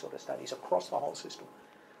hygiene and those sort of studies across the whole system.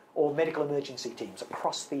 Or medical emergency teams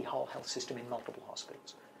across the whole health system in multiple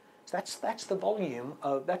hospitals. So that's the volume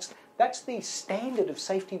of, that's the standard of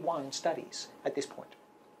Safety 1 studies at this point.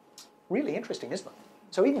 Really interesting, isn't it?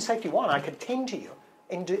 So even Safety 1, I contend to you,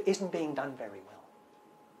 isn't being done very well.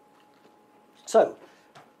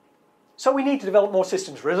 So we need to develop more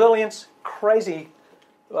systems. Resilience, crazy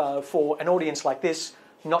for an audience like this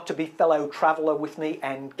not to be fellow traveller with me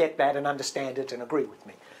and get that and understand it and agree with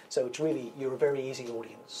me. So it's really, you're a very easy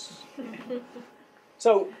audience.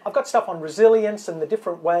 So I've got stuff on resilience and the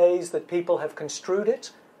different ways that people have construed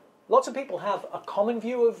it. Lots of people have a common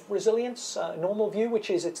view of resilience, a normal view, which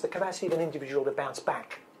is it's the capacity of an individual to bounce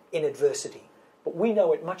back in adversity. But we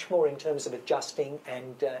know it much more in terms of adjusting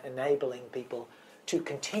and enabling people to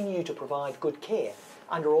continue to provide good care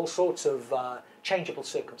under all sorts of changeable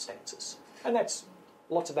circumstances. And that's,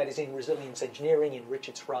 lots of that is in resilience engineering, in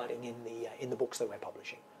Richard's writing, in the books that we're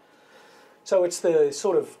publishing. So it's the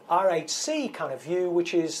sort of RHC kind of view,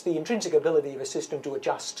 which is the intrinsic ability of a system to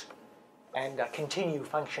adjust and continue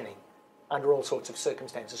functioning under all sorts of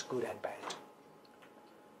circumstances, good and bad.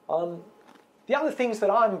 The other things that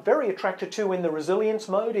I'm very attracted to in the resilience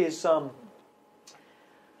mode is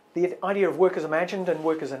the idea of work as imagined and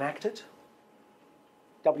work as enacted.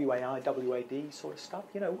 WAI, WAD sort of stuff.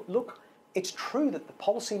 You know, look, it's true that the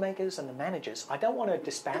policymakers and the managers, I don't want to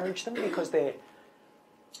disparage them because they're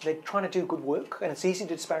trying to do good work and it's easy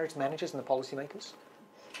to disparage the managers and the policymakers.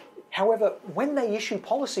 However, when they issue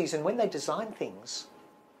policies and when they design things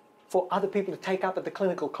for other people to take up at the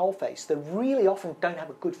clinical coalface, they really often don't have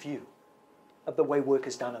a good view of the way work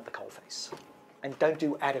is done at the coalface and don't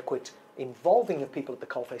do adequate involving of people at the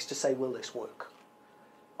coalface to say, will this work?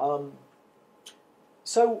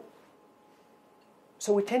 So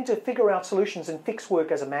we tend to figure out solutions and fix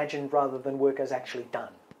work as imagined rather than work as actually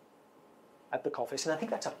done at the coalface. And I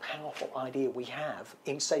think that's a powerful idea we have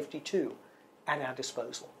in Safety 2 at our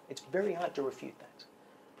disposal. It's very hard to refute that.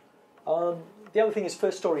 The other thing is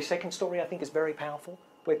first story, second story, I think is very powerful,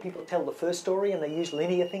 where people tell the first story and they use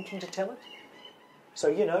linear thinking to tell it. So,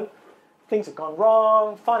 you know, things have gone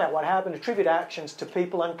wrong, find out what happened, attribute actions to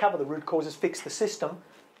people, uncover the root causes, fix the system.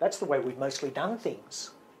 That's the way we've mostly done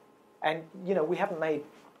things. And, you know, we haven't made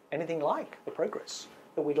anything like the progress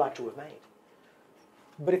that we'd like to have made.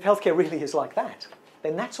 But if healthcare really is like that,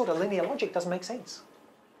 then that sort of linear logic doesn't make sense.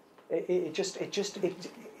 It's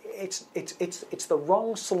the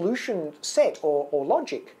wrong solution set or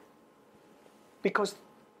logic because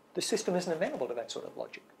the system isn't amenable to that sort of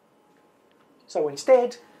logic. So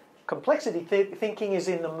instead, complexity thinking is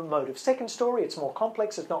in the mode of second story. It's more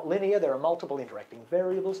complex. It's not linear. There are multiple interacting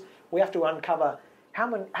variables. We have to uncover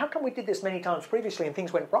how come we did this many times previously and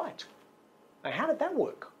things went right? Now, how did that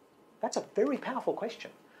work? That's a very powerful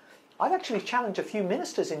question. I've actually challenged a few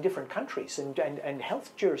ministers in different countries and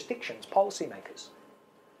health jurisdictions, policymakers,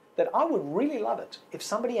 that I would really love it if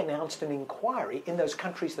somebody announced an inquiry in those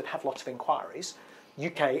countries that have lots of inquiries.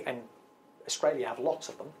 UK and Australia have lots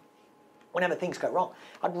of them. Whenever things go wrong,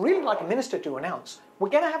 I'd really like a minister to announce, we're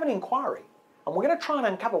going to have an inquiry and we're going to try and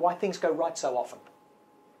uncover why things go right so often.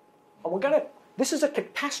 And this is a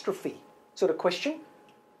catastrophe sort of question.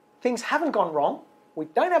 Things haven't gone wrong. We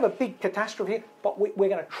don't have a big catastrophe, but we're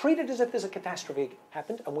going to treat it as if there's a catastrophe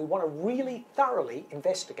happened, and we want to really thoroughly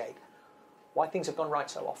investigate why things have gone right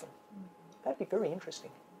so often. That'd be very interesting.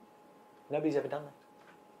 Nobody's ever done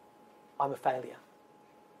that. I'm a failure.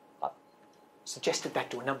 I've suggested that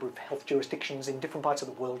to a number of health jurisdictions in different parts of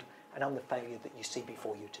the world, and I'm the failure that you see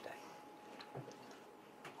before you today.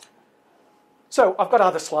 So I've got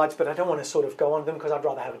other slides, but I don't want to sort of go on them because I'd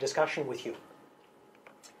rather have a discussion with you.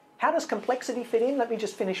 How does complexity fit in? Let me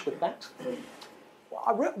just finish with that. Well,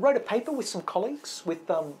 I wrote a paper with some colleagues, with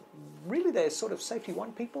really they're sort of safety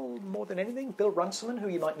one people more than anything. Bill Runciman, who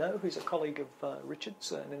you might know, who's a colleague of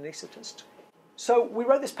Richard's, an anaesthetist. So we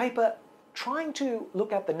wrote this paper trying to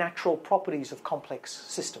look at the natural properties of complex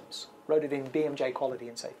systems. Wrote it in BMJ Quality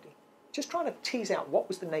and Safety. Just trying to tease out what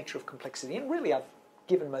was the nature of complexity, and really I've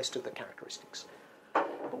given most of the characteristics.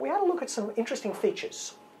 But we had a look at some interesting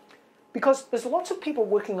features. Because there's lots of people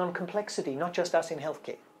working on complexity, not just us in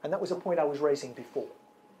healthcare. And that was a point I was raising before.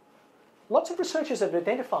 Lots of researchers have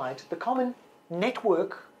identified the common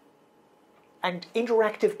network and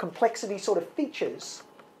interactive complexity sort of features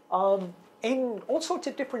in all sorts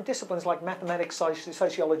of different disciplines like mathematics,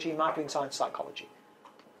 sociology, marketing science, psychology.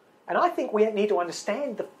 And I think we need to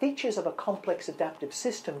understand the features of a complex adaptive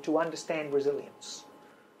system to understand resilience.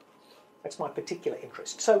 That's my particular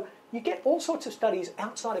interest. So you get all sorts of studies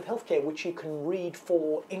outside of healthcare which you can read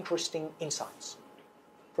for interesting insights.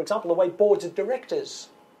 For example, the way boards of directors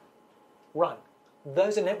run.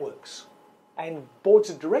 Those are networks. And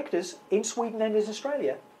boards of directors in Sweden and in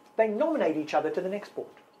Australia, they nominate each other to the next board.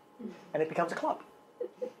 And it becomes a club.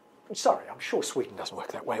 I'm sorry, I'm sure Sweden doesn't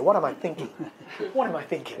work that way. What am I thinking? What am I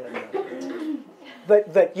thinking?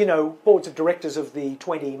 That you know, boards of directors of the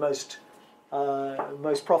 20 most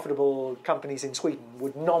profitable companies in Sweden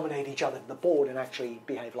would nominate each other to the board and actually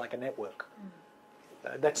behave like a network.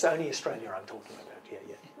 That's only Australia I'm talking about,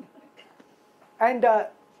 yeah. And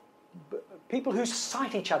people who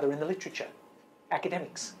cite each other in the literature,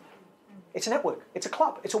 academics. It's a network, it's a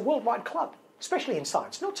club, it's a worldwide club, especially in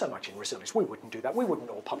science, not so much in resilience. We wouldn't do that. We wouldn't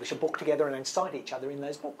all publish a book together and then cite each other in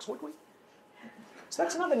those books, would we? So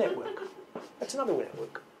that's another network. That's another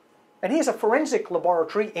network. And here's a forensic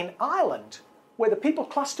laboratory in Ireland where the people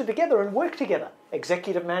cluster together and work together.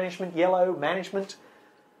 Executive management, yellow, management,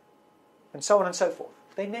 and so on and so forth.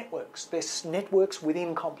 They're networks. They're networks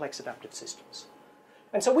within complex adaptive systems.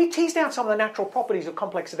 And so we teased out some of the natural properties of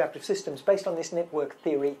complex adaptive systems based on this network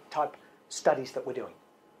theory type studies that we're doing.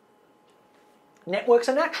 Networks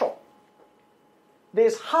are natural.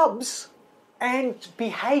 There's hubs and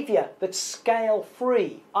behaviour that's scale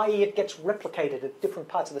free, i.e. it gets replicated at different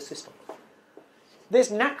parts of the system.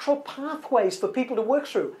 There's natural pathways for people to work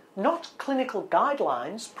through, not clinical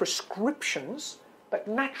guidelines, prescriptions, but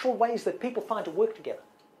natural ways that people find to work together.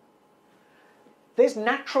 There's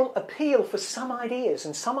natural appeal for some ideas,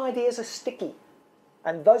 and some ideas are sticky.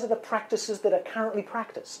 And those are the practices that are currently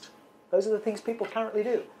practiced. Those are the things people currently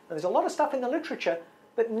do. And there's a lot of stuff in the literature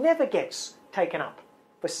that never gets taken up.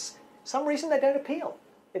 For some reason they don't appeal.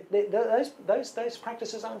 Those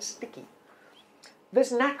practices aren't sticky.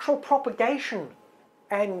 There's natural propagation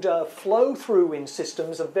and flow-through in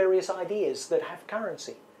systems of various ideas that have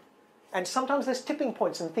currency. And sometimes there's tipping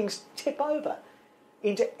points and things tip over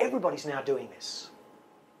into everybody's now doing this.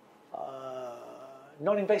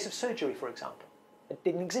 Non-invasive surgery, for example. It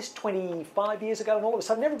didn't exist 25 years ago, and all of a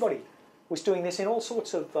sudden everybody was doing this in all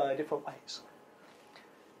sorts of different ways.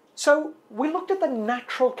 So we looked at the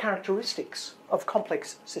natural characteristics of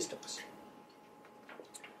complex systems.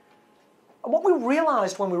 And what we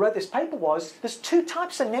realised when we wrote this paper was there's two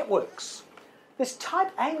types of networks. There's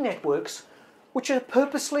type A networks, which are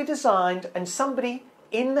purposely designed, and somebody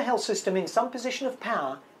in the health system in some position of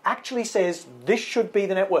power actually says, this should be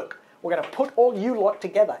the network. We're going to put all you lot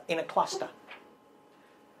together in a cluster.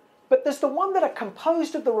 But there's the one that are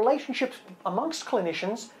composed of the relationships amongst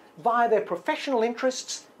clinicians via their professional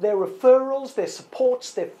interests, their referrals, their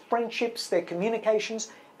supports, their friendships, their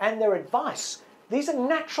communications, and their advice. These are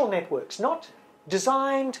natural networks, not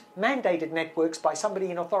designed, mandated networks by somebody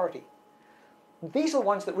in authority. These are the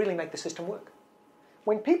ones that really make the system work.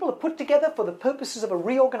 When people are put together for the purposes of a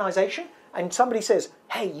reorganisation and somebody says,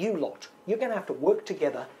 hey, you lot, you're going to have to work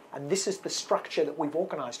together and this is the structure that we've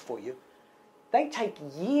organised for you, they take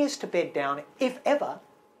years to bed down, if ever,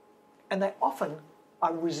 and they often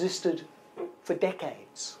are resisted for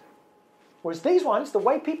decades. Whereas these ones, the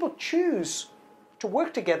way people choose to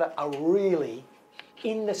work together are really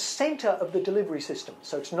in the centre of the delivery system.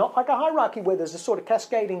 So it's not like a hierarchy where there's a sort of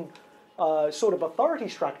cascading sort of authority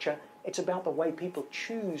structure. It's about the way people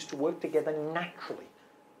choose to work together naturally.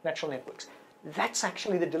 Natural networks. That's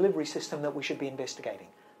actually the delivery system that we should be investigating.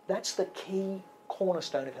 That's the key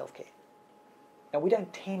cornerstone of healthcare. Now, we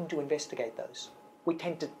don't tend to investigate those. We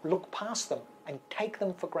tend to look past them and take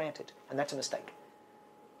them for granted, and that's a mistake.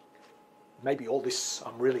 Maybe all this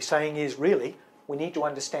I'm really saying is really we need to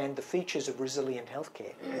understand the features of resilient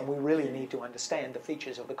healthcare, and we really need to understand the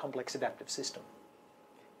features of the complex adaptive system,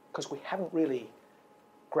 because we haven't really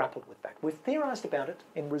grappled with that. We've theorised about it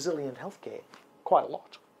in resilient healthcare quite a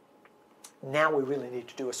lot. Now we really need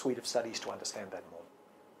to do a suite of studies to understand that more,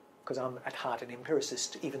 because I'm at heart an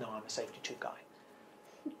empiricist, even though I'm a safety 2 guy.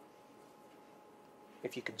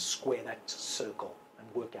 If you can square that circle and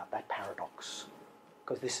work out that paradox,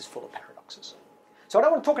 because this is full of paradoxes. So I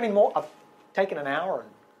don't want to talk anymore. I've taken an hour, and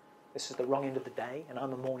this is the wrong end of the day, and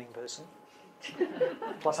I'm a morning person.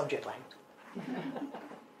 Plus I'm jet lagged.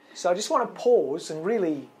 So I just want to pause and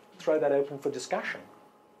really throw that open for discussion.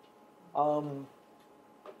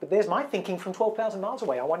 But there's my thinking from 12,000 miles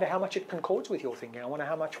away. I wonder how much it concords with your thinking. I wonder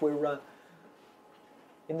how much we're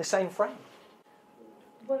in the same frame.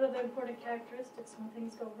 What are the important characteristics when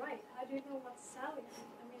things go right? How do you know what's salient?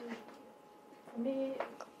 I mean, for me,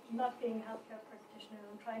 not being a healthcare practitioner,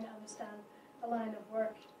 I'm trying to understand a line of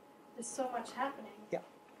work. There's so much happening. Yeah.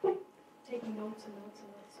 Taking notes and notes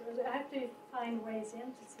and notes. So I have to find ways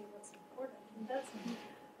in to see what's important. And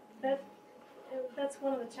that's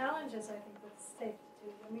one of the challenges, I think, with safety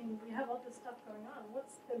too. I mean, you have all this stuff going on.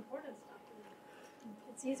 What's the important stuff?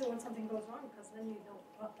 It's easy when something goes wrong because then you know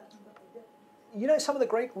what that's what they did. You know, some of the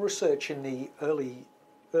great research in the early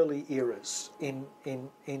eras in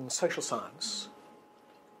social science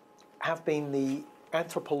have been the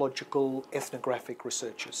anthropological ethnographic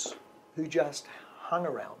researchers who just hung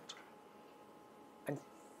around and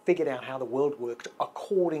figured out how the world worked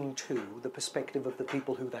according to the perspective of the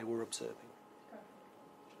people who they were observing.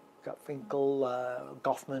 Gutfinkel,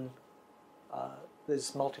 Goffman,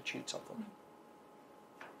 there's multitudes of them.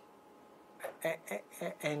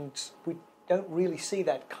 And we don't really see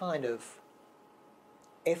that kind of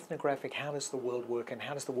ethnographic, how does the world work and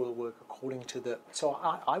how does the world work according to the... So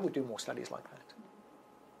I would do more studies like that.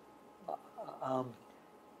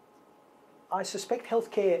 I suspect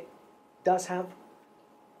healthcare does have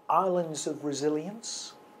islands of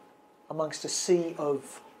resilience amongst a sea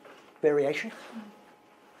of variation.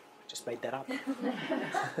 I just made that up.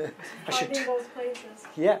 Finding those places.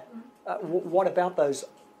 Yeah. What about those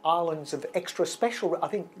islands of extra special... I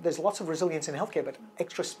think there's lots of resilience in healthcare, but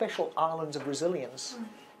extra special islands of resilience.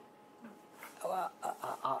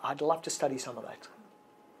 I'd love to study some of that.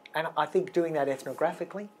 And I think doing that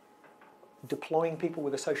ethnographically, deploying people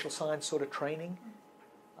with a social science sort of training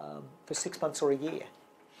for 6 months or a year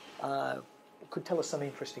could tell us some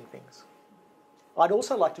interesting things. I'd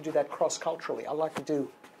also like to do that cross-culturally. I'd like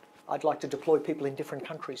to deploy people in different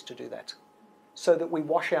countries to do that, so that we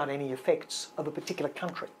wash out any effects of a particular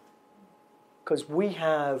country. Because we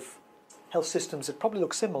have health systems that probably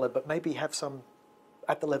look similar, but maybe have some,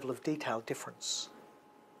 at the level of detail, difference.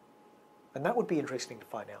 And that would be interesting to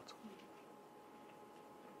find out.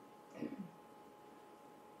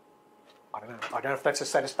 I don't know if that's a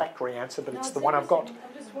satisfactory answer, but it's the one I've got.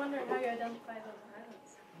 I'm just wondering how you identify those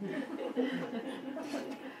islands.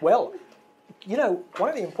 Well, you know, one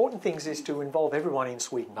of the important things is to involve everyone in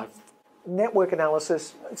Sweden. Network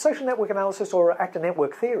analysis, social network analysis or actor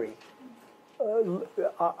network theory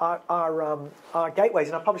are gateways,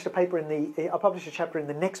 and I published a chapter in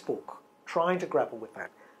the next book trying to grapple with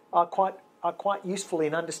that. Are quite useful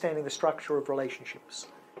in understanding the structure of relationships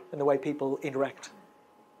and the way people interact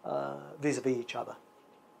vis-a-vis each other.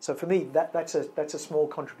 So for me, that's a small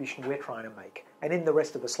contribution we're trying to make. And in the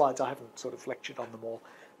rest of the slides, I haven't sort of lectured on them all.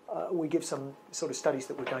 We give some sort of studies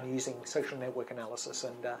that we've done using social network analysis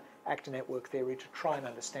and actor network theory to try and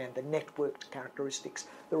understand the networked characteristics,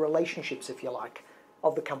 the relationships, if you like,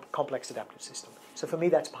 of the complex adaptive system. So for me,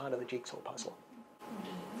 that's part of the jigsaw puzzle.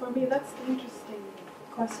 For me, that's the interesting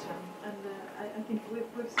question, and I think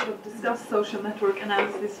we've sort of discussed social network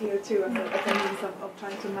analysis here too as a means of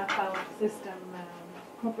trying to map out system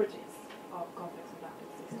properties of complex adaptive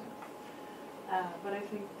systems. But I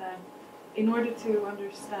think that in order to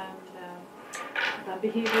understand the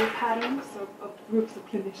behavioral patterns of groups of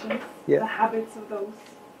clinicians, the habits of those,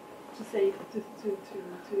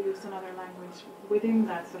 to use another language, within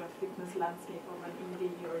that sort of fitness landscape of an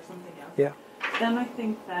ED or something else, then I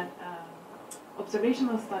think that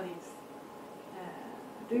observational studies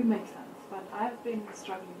do make sense. But I've been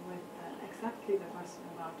struggling with exactly the question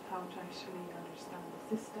about how to actually understand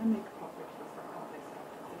the systemic properties of complex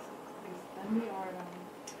adaptive systems, because then we are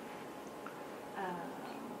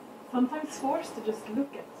sometimes forced to just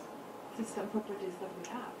look at system properties that we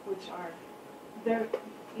have, which are there,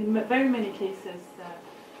 in very many cases,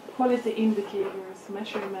 quality indicators,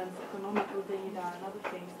 measurements, economical data, and other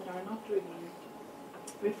things that are not really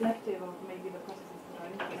reflective of maybe the processes that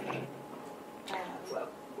are implemented.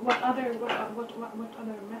 What other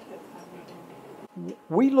methods have we done?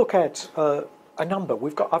 We look at a number.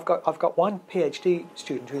 I've got one PhD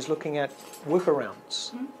student who's looking at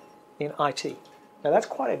workarounds in IT. Now that's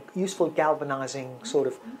quite a useful galvanizing sort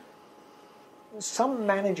of. Some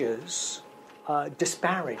managers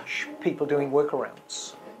disparage people doing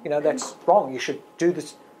workarounds. You know, that's wrong. You should do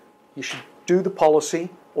this. You should do the policy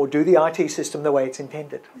or do the IT system the way it's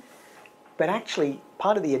intended. But actually,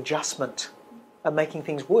 part of the adjustment of making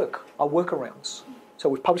things work are workarounds. So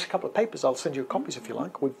we've published a couple of papers. I'll send you copies if you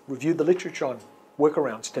like. We've reviewed the literature on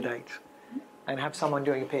workarounds to date, and have someone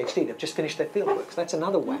doing a PhD. They've just finished their fieldwork. So that's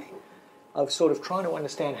another way of sort of trying to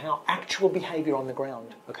understand how actual behaviour on the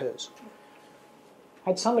ground occurs.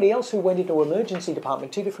 Had somebody else who went into emergency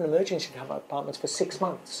department, 2 different emergency departments for 6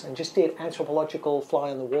 months, and just did anthropological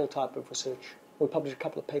fly-on-the-wall type of research. We published a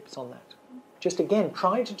couple of papers on that. Just again,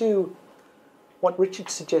 trying to do what Richard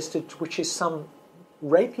suggested, which is some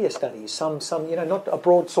rapier studies, some not a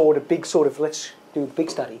broadsword, a big sort of let's do a big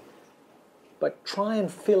study, but try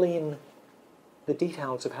and fill in the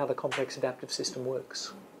details of how the complex adaptive system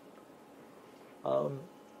works.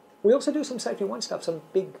 We also do some safety one stuff, some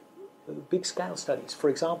big scale studies. For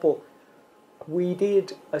example, we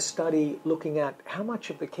did a study looking at how much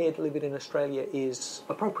of the care delivered in Australia is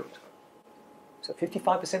appropriate. So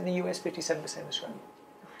 55% in the US, 57% in Australia.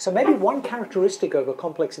 So maybe one characteristic of a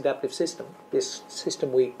complex adaptive system, this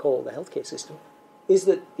system we call the healthcare system, is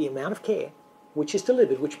that the amount of care which is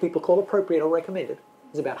delivered, which people call appropriate or recommended,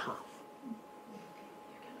 is about half.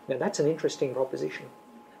 Now that's an interesting proposition.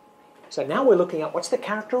 So now we're looking at what's the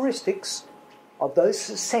characteristics of those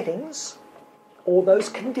settings or those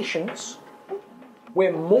conditions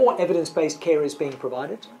where more evidence-based care is being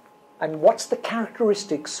provided, and what's the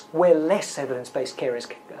characteristics where less evidence-based care is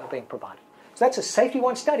being provided. So that's a safety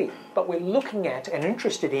one study, but we're looking at and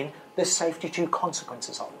interested in the safety two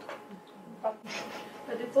consequences of it.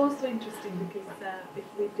 But it's also interesting because if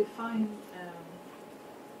we define,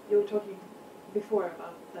 you were talking before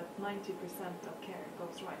about that 90% of care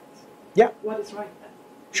goes right. Yeah. What is right then?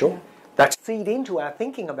 Sure. Yeah. That's feed into our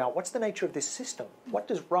thinking about what's the nature of this system. What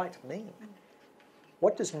does right mean?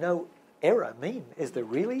 What does no error mean? Is there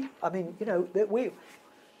really? I mean,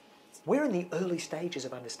 we're in the early stages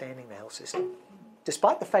of understanding the health system,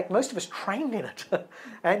 despite the fact most of us trained in it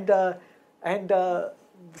and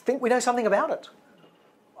think we know something about it.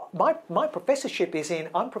 My professorship is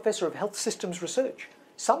I'm Professor of Health Systems Research.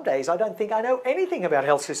 Some days I don't think I know anything about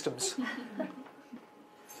health systems.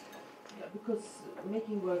 Because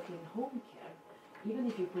making work in home care, even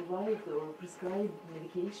if you provide or prescribe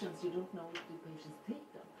medications, you don't know if the patients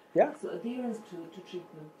take them. Yeah. So adherence to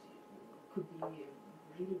treatment could be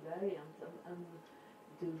really variant, and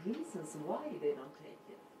the reasons why they don't take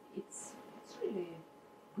it, it's really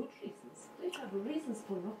good reasons. They have reasons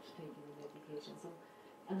for not taking the medications.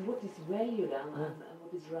 And what is value then, and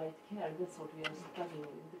what is right care, that's what we are struggling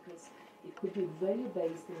with, because it could be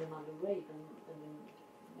value-based in another way than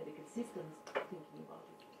medical systems thinking about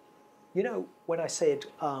it. You know, when I said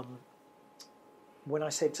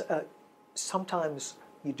sometimes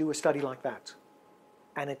you do a study like that,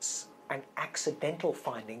 and it's an accidental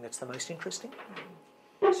finding that's the most interesting.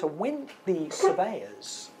 So when the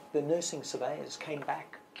surveyors, the nursing surveyors, came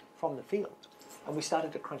back from the field, and we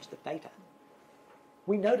started to crunch the data,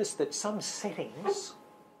 we noticed that some settings,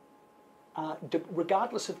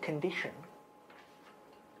 regardless of condition,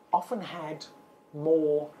 often had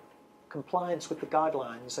more compliance with the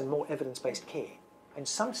guidelines and more evidence-based care. And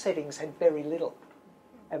some settings had very little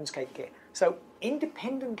evidence-based care. So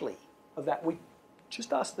independently of that, we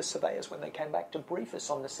just asked the surveyors when they came back to brief us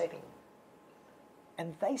on the setting.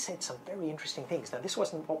 And they said some very interesting things. Now, this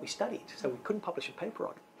wasn't what we studied, so we couldn't publish a paper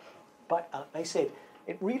on it. But they said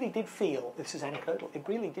it really did feel, this is anecdotal, it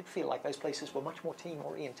really did feel like those places were much more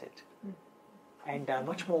team-oriented and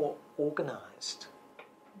much more organised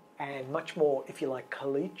and much more, if you like,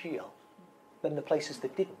 collegial than the places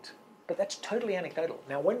that didn't. But that's totally anecdotal.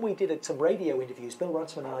 Now, when we did some radio interviews, Bill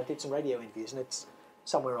Runciman and I did some radio interviews, and it's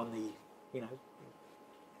somewhere on the,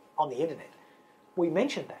 on the internet. We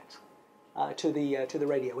mentioned that to the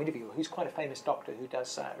radio interviewer, who's quite a famous doctor who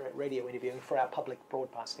does radio interviewing for our public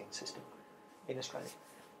broadcasting system in Australia.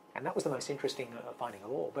 And that was the most interesting finding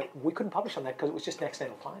of all. But we couldn't publish on that because it was just an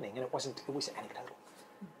accidental finding, and it was anecdotal.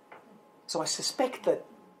 So I suspect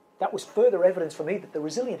that was further evidence for me that the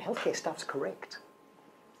resilient healthcare stuff's correct.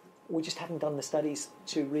 We just haven't done the studies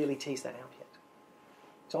to really tease that out yet.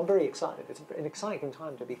 So I'm very excited. It's an exciting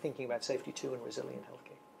time to be thinking about safety 2 and resilient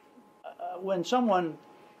healthcare. When someone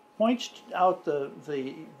points out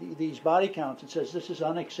these body counts and says this is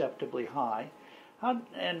unacceptably high,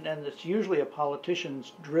 and it's usually a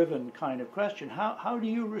politician's driven kind of question, how do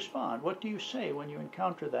you respond? What do you say when you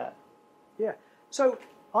encounter that? Yeah, so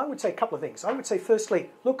I would say a couple of things. I would say firstly,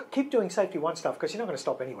 look, keep doing safety 1 stuff because you're not going to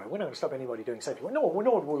stop anyway. We're not going to stop anybody doing safety 1. No,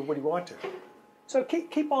 nor would we want to. So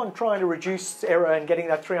keep on trying to reduce error and getting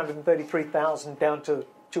that 333,000 down to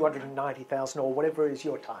 290,000 or whatever is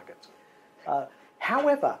your target.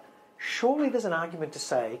 However, surely there's an argument to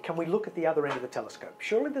say, can we look at the other end of the telescope?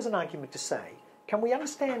 Surely there's an argument to say, can we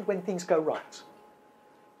understand when things go right?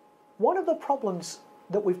 One of the problems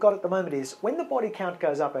that we've got at the moment is when the body count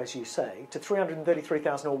goes up, as you say, to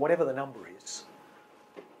 333,000 or whatever the number is,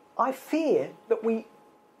 I fear that we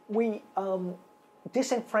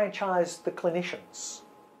disenfranchise the clinicians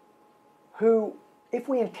who, if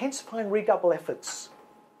we intensify and redouble efforts,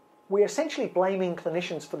 we're essentially blaming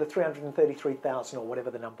clinicians for the 333,000 or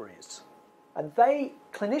whatever the number is. And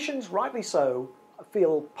clinicians, rightly so,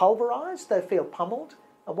 feel pulverised, they feel pummeled,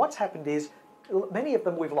 and what's happened is many of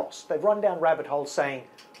them we've lost. They've run down rabbit holes saying,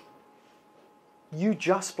 you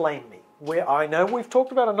just blame me. I know we've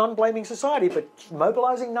talked about a non-blaming society, but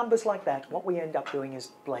mobilising numbers like that, what we end up doing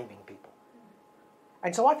is blaming people.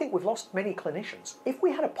 And so I think we've lost many clinicians. If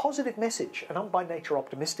we had a positive message, and I'm by nature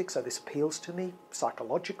optimistic, so this appeals to me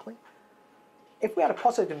psychologically, if we had a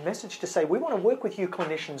positive message to say, we want to work with you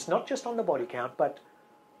clinicians, not just on the body count, but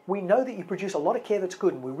we know that you produce a lot of care that's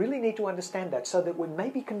good, and we really need to understand that so that we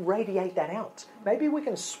maybe can radiate that out. Maybe we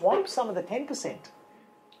can swap some of the 10%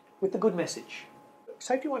 with the good message.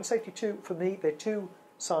 Safety 1 and Safety 2, for me, they're two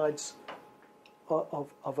sides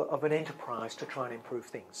of an enterprise to try and improve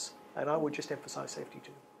things. And I would just emphasise Safety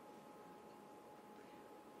 2.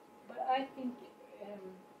 But I think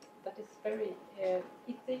that is very,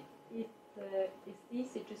 it's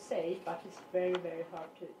easy to say, but it's very, very hard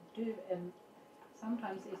to do. And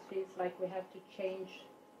sometimes it feels like we have to change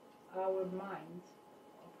our mind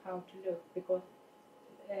of how to look, because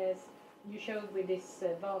as you showed with this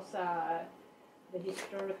Vasa, the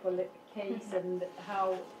historical case, and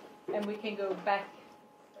how, and we can go back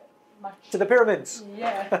much to the pyramids.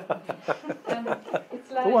 Yeah, and it's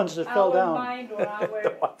like the ones that fell down. Our mind or our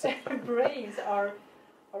brains are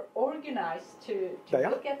organized to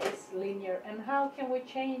look at this linear, and how can we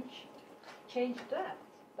change that?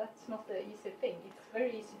 That's not the easy thing. It's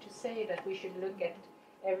very easy to say that we should look at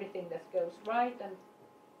everything that goes right,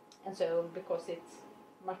 and so, because it's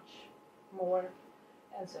much more,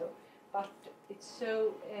 and so, but it's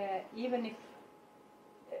so, even if,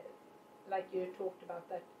 like you talked about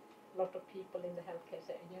that, a lot of people in the healthcare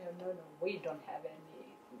say, no, we don't have any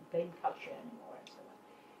blame culture anymore, and so on.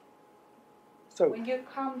 So when you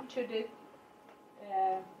come to the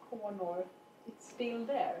corner, it's still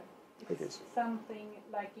there. It is. Something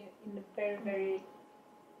like in the very, very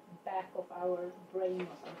back of our brain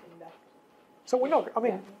or something that. So we're not,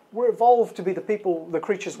 we're evolved to be the people, the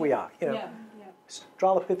creatures we are. Yeah.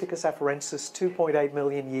 Australopithecus afarensis, 2.8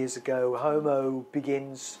 million years ago. Homo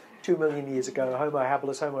begins 2 million years ago. Homo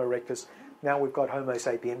habilis, Homo erectus. Now we've got Homo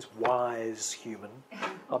sapiens, wise human.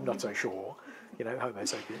 I'm not so sure. Homo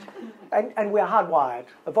sapiens. And we're hardwired,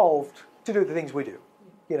 evolved to do the things we do.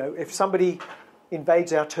 If somebody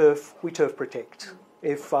invades our turf, we turf protect.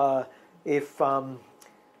 If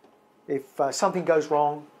something goes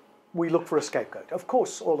wrong, we look for a scapegoat. Of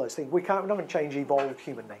course, all those things. We're not going to change evolved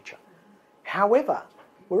human nature. However,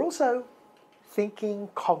 we're also thinking,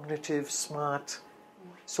 cognitive, smart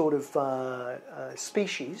sort of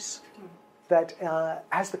species that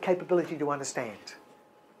has the capability to understand.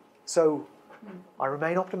 So I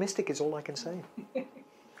remain optimistic is all I can say.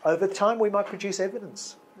 Over time we might produce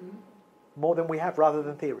evidence, more than we have, rather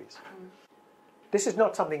than theories. This is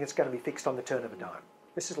not something that's going to be fixed on the turn of a dime.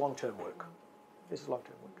 This is long-term work. This is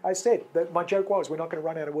long-term work. I said that my joke was we're not going to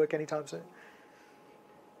run out of work anytime soon.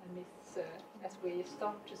 And it's, as we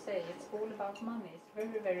start to say, it's all about money. It's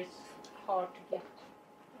very, very hard to get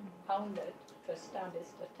funded for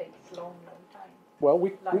studies that takes long time. Well,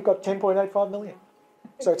 we've got 10.85 million.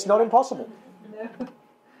 So it's not impossible. No.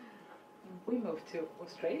 We moved to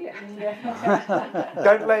Australia.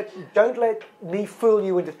 Don't let me fool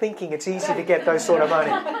you into thinking it's easy to get those sort of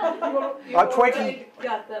money. You already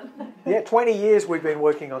got them. Yeah, 20 years we've been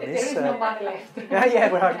working on this. There is no money left.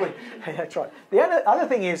 That's right. The other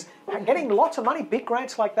thing is getting lots of money, big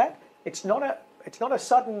grants like that. It's not a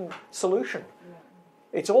sudden solution.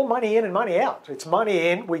 It's all money in and money out. It's money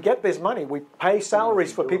in, we get this money, we pay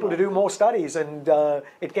salaries for people to do more studies, and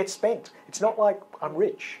it gets spent. It's not like I'm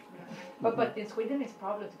rich. But in Sweden it's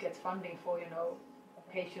problem to get funding for, you know,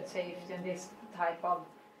 patient safety and this type of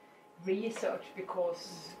research,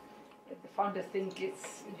 because the funders think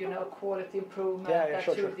it's, you know, quality improvement that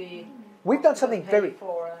should be. We've done something very.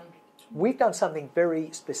 For We've done something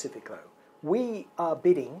very specific though. We are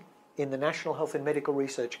bidding in the National Health and Medical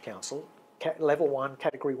Research Council, level 1,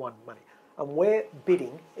 category 1 money, and we're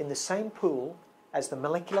bidding in the same pool as the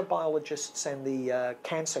molecular biologists and the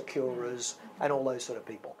cancer curers and all those sort of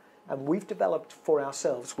people. And we've developed for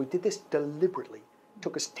ourselves, we did this deliberately, it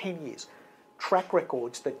took us 10 years, track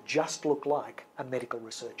records that just look like a medical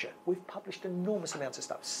researcher. We've published enormous amounts of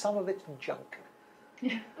stuff. Some of it's junk.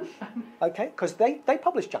 Okay, because they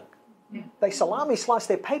publish junk. Yeah. They salami slice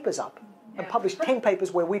their papers up and publish 10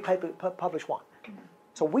 papers where we publish 1.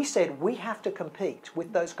 So we said we have to compete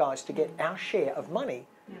with those guys to get our share of money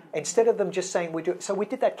instead of them just saying we do. So we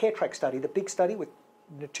did that care track study, the big study with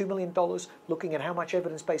 $2 million looking at how much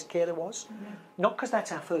evidence-based care there was. Not because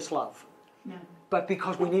that's our first love, but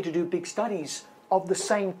because we need to do big studies of the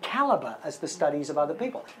same caliber as the studies of other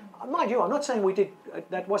people. Mind you, I'm not saying we did,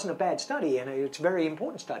 that wasn't a bad study, and it's a very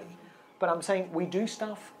important study, but I'm saying we do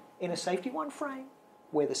stuff in a safety 1 frame,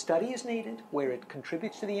 where the study is needed, where it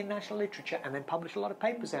contributes to the international literature, and then publish a lot of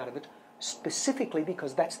papers out of it, specifically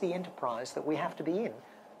because that's the enterprise that we have to be in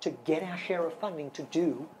to get our share of funding to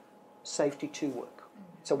do safety 2 work.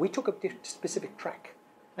 So we took a specific track,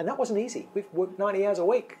 and that wasn't easy. We've worked 90 hours a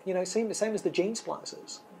week, you know, same as the gene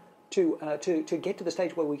splicers, to get to the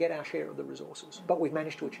stage where we get our share of the resources. But we've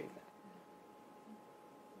managed to achieve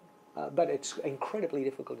that. But it's incredibly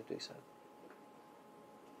difficult to do so.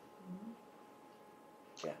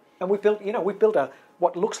 Yeah, and we've built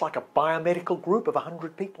what looks like a biomedical group of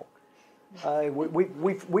 100 people.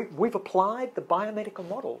 We've applied the biomedical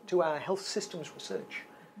model to our health systems research.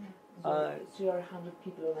 So you're 100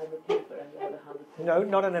 people on every paper, and you have 100 people. No,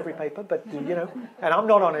 not on every paper, but you know, and I'm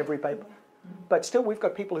not on every paper. But still, we've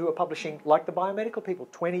got people who are publishing, like the biomedical people,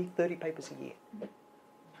 20, 30 papers a year.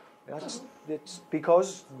 It's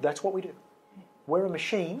because that's what we do. We're a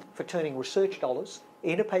machine for turning research dollars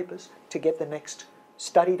into papers to get the next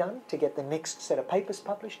study done, to get the next set of papers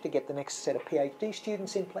published, to get the next set of PhD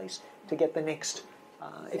students in place, to get the next...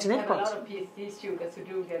 it's an enterprise. We have a lot of PhD students who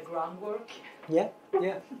do their groundwork. Yeah,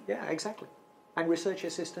 exactly. And research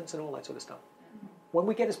assistants and all that sort of stuff. When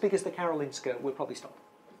we get as big as the Karolinska, we'll probably stop.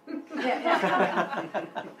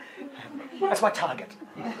 That's my target.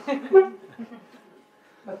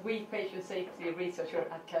 But we, patient safety researchers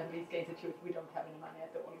at Karolinska Institute, we don't have any money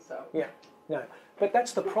at all, so... Yeah, no. But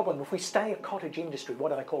that's the problem. If we stay a cottage industry,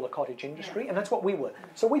 what I call a cottage industry, and that's what we were.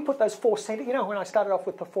 So we put those 4 centres, you know, when I started off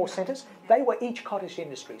with the 4 centres, they were each cottage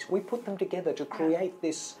industries. We put them together to create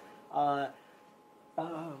this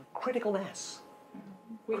critical mass.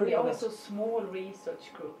 We are also a small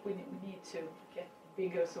research group. We need to get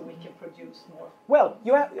bigger so we can produce more. Well,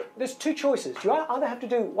 there's 2 choices. You either have to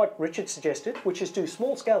do what Richard suggested, which is do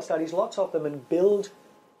small-scale studies, lots of them, and build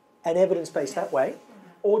an evidence base that way,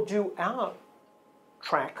 or do our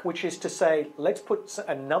track, which is to say, let's put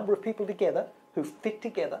a number of people together who fit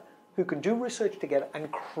together, who can do research together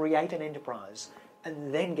and create an enterprise,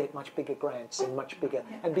 and then get much bigger grants and much bigger,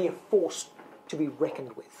 and be a force to be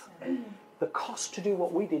reckoned with. The cost to do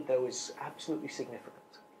what we did, though, is absolutely significant.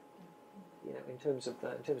 You know, in terms of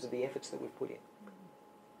the efforts that we've put in.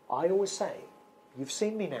 I always say, you've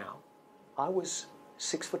seen me now. I was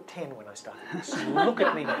 6'10" when I started this. Look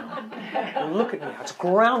at me now. Look at me now. It's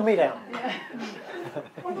ground me down.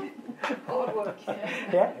 Hard work.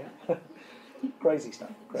 Yeah. Crazy stuff.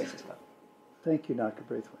 Crazy stuff. Thank you, Dr.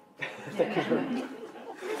 Braithwaite. Thank you very much.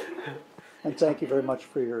 And thank you very much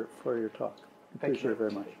for your talk. Thank Appreciate you it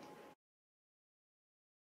very much.